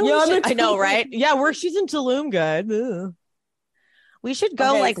 You know, I know, right? Yeah, she's in Tulum, guys. We should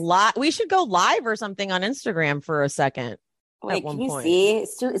go live. We should go live or something on Instagram for a second. Wait, can you see?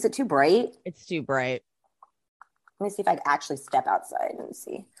 Is it too bright? It's too bright. Let me see if I can actually step outside and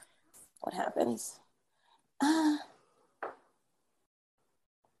see what happens. Okay.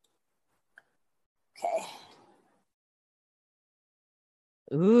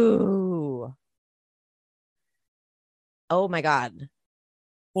 Ooh. Oh my God.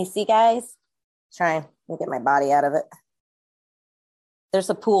 You see, guys? Trying to get my body out of it. There's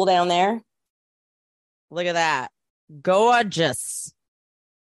a pool down there. Look at that. Gorgeous.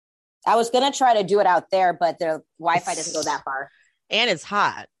 I was going to try to do it out there, but the Wi-Fi doesn't go that far. And it's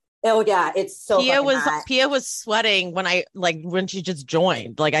hot. Oh, yeah. It's so hot. Pia was sweating when she just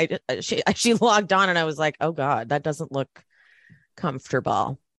joined. She logged on and I was like, oh God, that doesn't look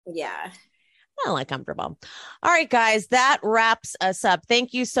comfortable. Yeah. Not like comfortable. All right, guys, that wraps us up.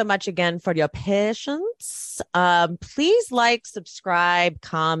 Thank you so much again for your patience. Please like, subscribe,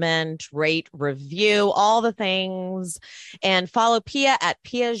 comment, rate, review, all the things, and follow Pia at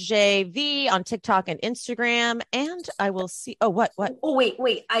PiaJV on TikTok and Instagram. And I will see. Oh, what? Oh,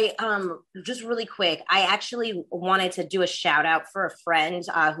 wait. I just really quick. I actually wanted to do a shout out for a friend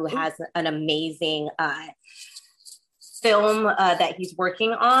who has an amazing film that he's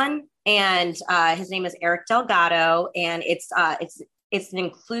working on. And his name is Eric Delgado, and it's an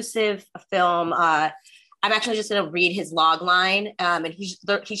inclusive film. I'm actually just going to read his log line, and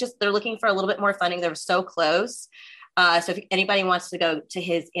they're looking for a little bit more funding. They're so close. So if anybody wants to go to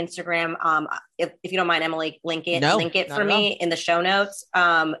his Instagram, if you don't mind, Emily, link it for me in the show notes.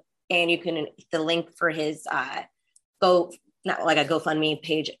 And you can the link for his not like a GoFundMe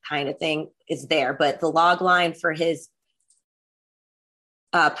page kind of thing is there, but the log line for his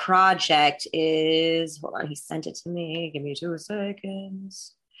project is, hold on, he sent it to me. Give me 2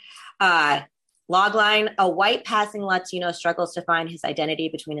 seconds. Logline: a white passing Latino struggles to find his identity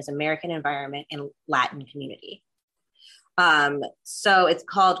between his American environment and Latin community. So it's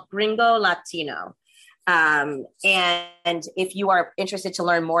called Gringo Latino. And if you are interested to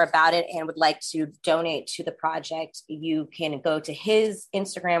learn more about it and would like to donate to the project, you can go to his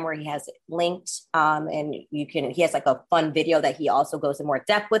Instagram where he has it linked. And he has like a fun video that he also goes in more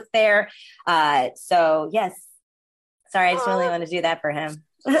depth with there. So yes, sorry, I just really want to do that for him.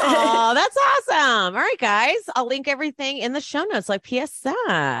 Oh, that's awesome. All right, guys, I'll link everything in the show notes like Pia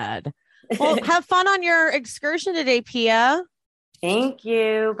said. Well, have fun on your excursion today, Pia. Thank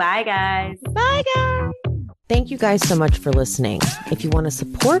you. Bye, guys. Bye, guys. Thank you guys so much for listening. If you want to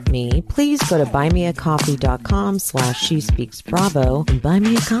support me, please go to buymeacoffee.com/SheSpeaksBravo and buy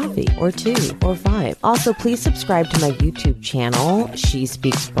me a coffee or 2 or 5. Also, please subscribe to my YouTube channel, She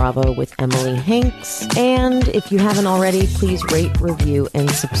Speaks Bravo with Emily Hanks. And if you haven't already, please rate, review, and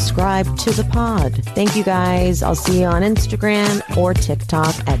subscribe to the pod. Thank you guys. I'll see you on Instagram or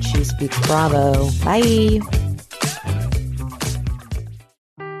TikTok at She Speaks Bravo. Bye.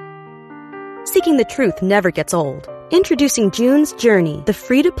 Seeking the truth never gets old. Introducing June's Journey, the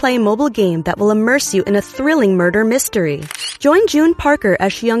free-to-play mobile game that will immerse you in a thrilling murder mystery. Join June Parker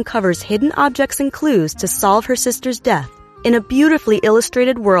as she uncovers hidden objects and clues to solve her sister's death in a beautifully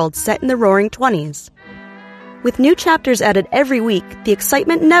illustrated world set in the Roaring '20s. With new chapters added every week, the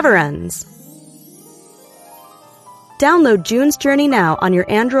excitement never ends. Download June's Journey now on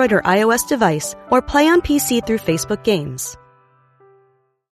your Android or iOS device or play on PC through Facebook Games.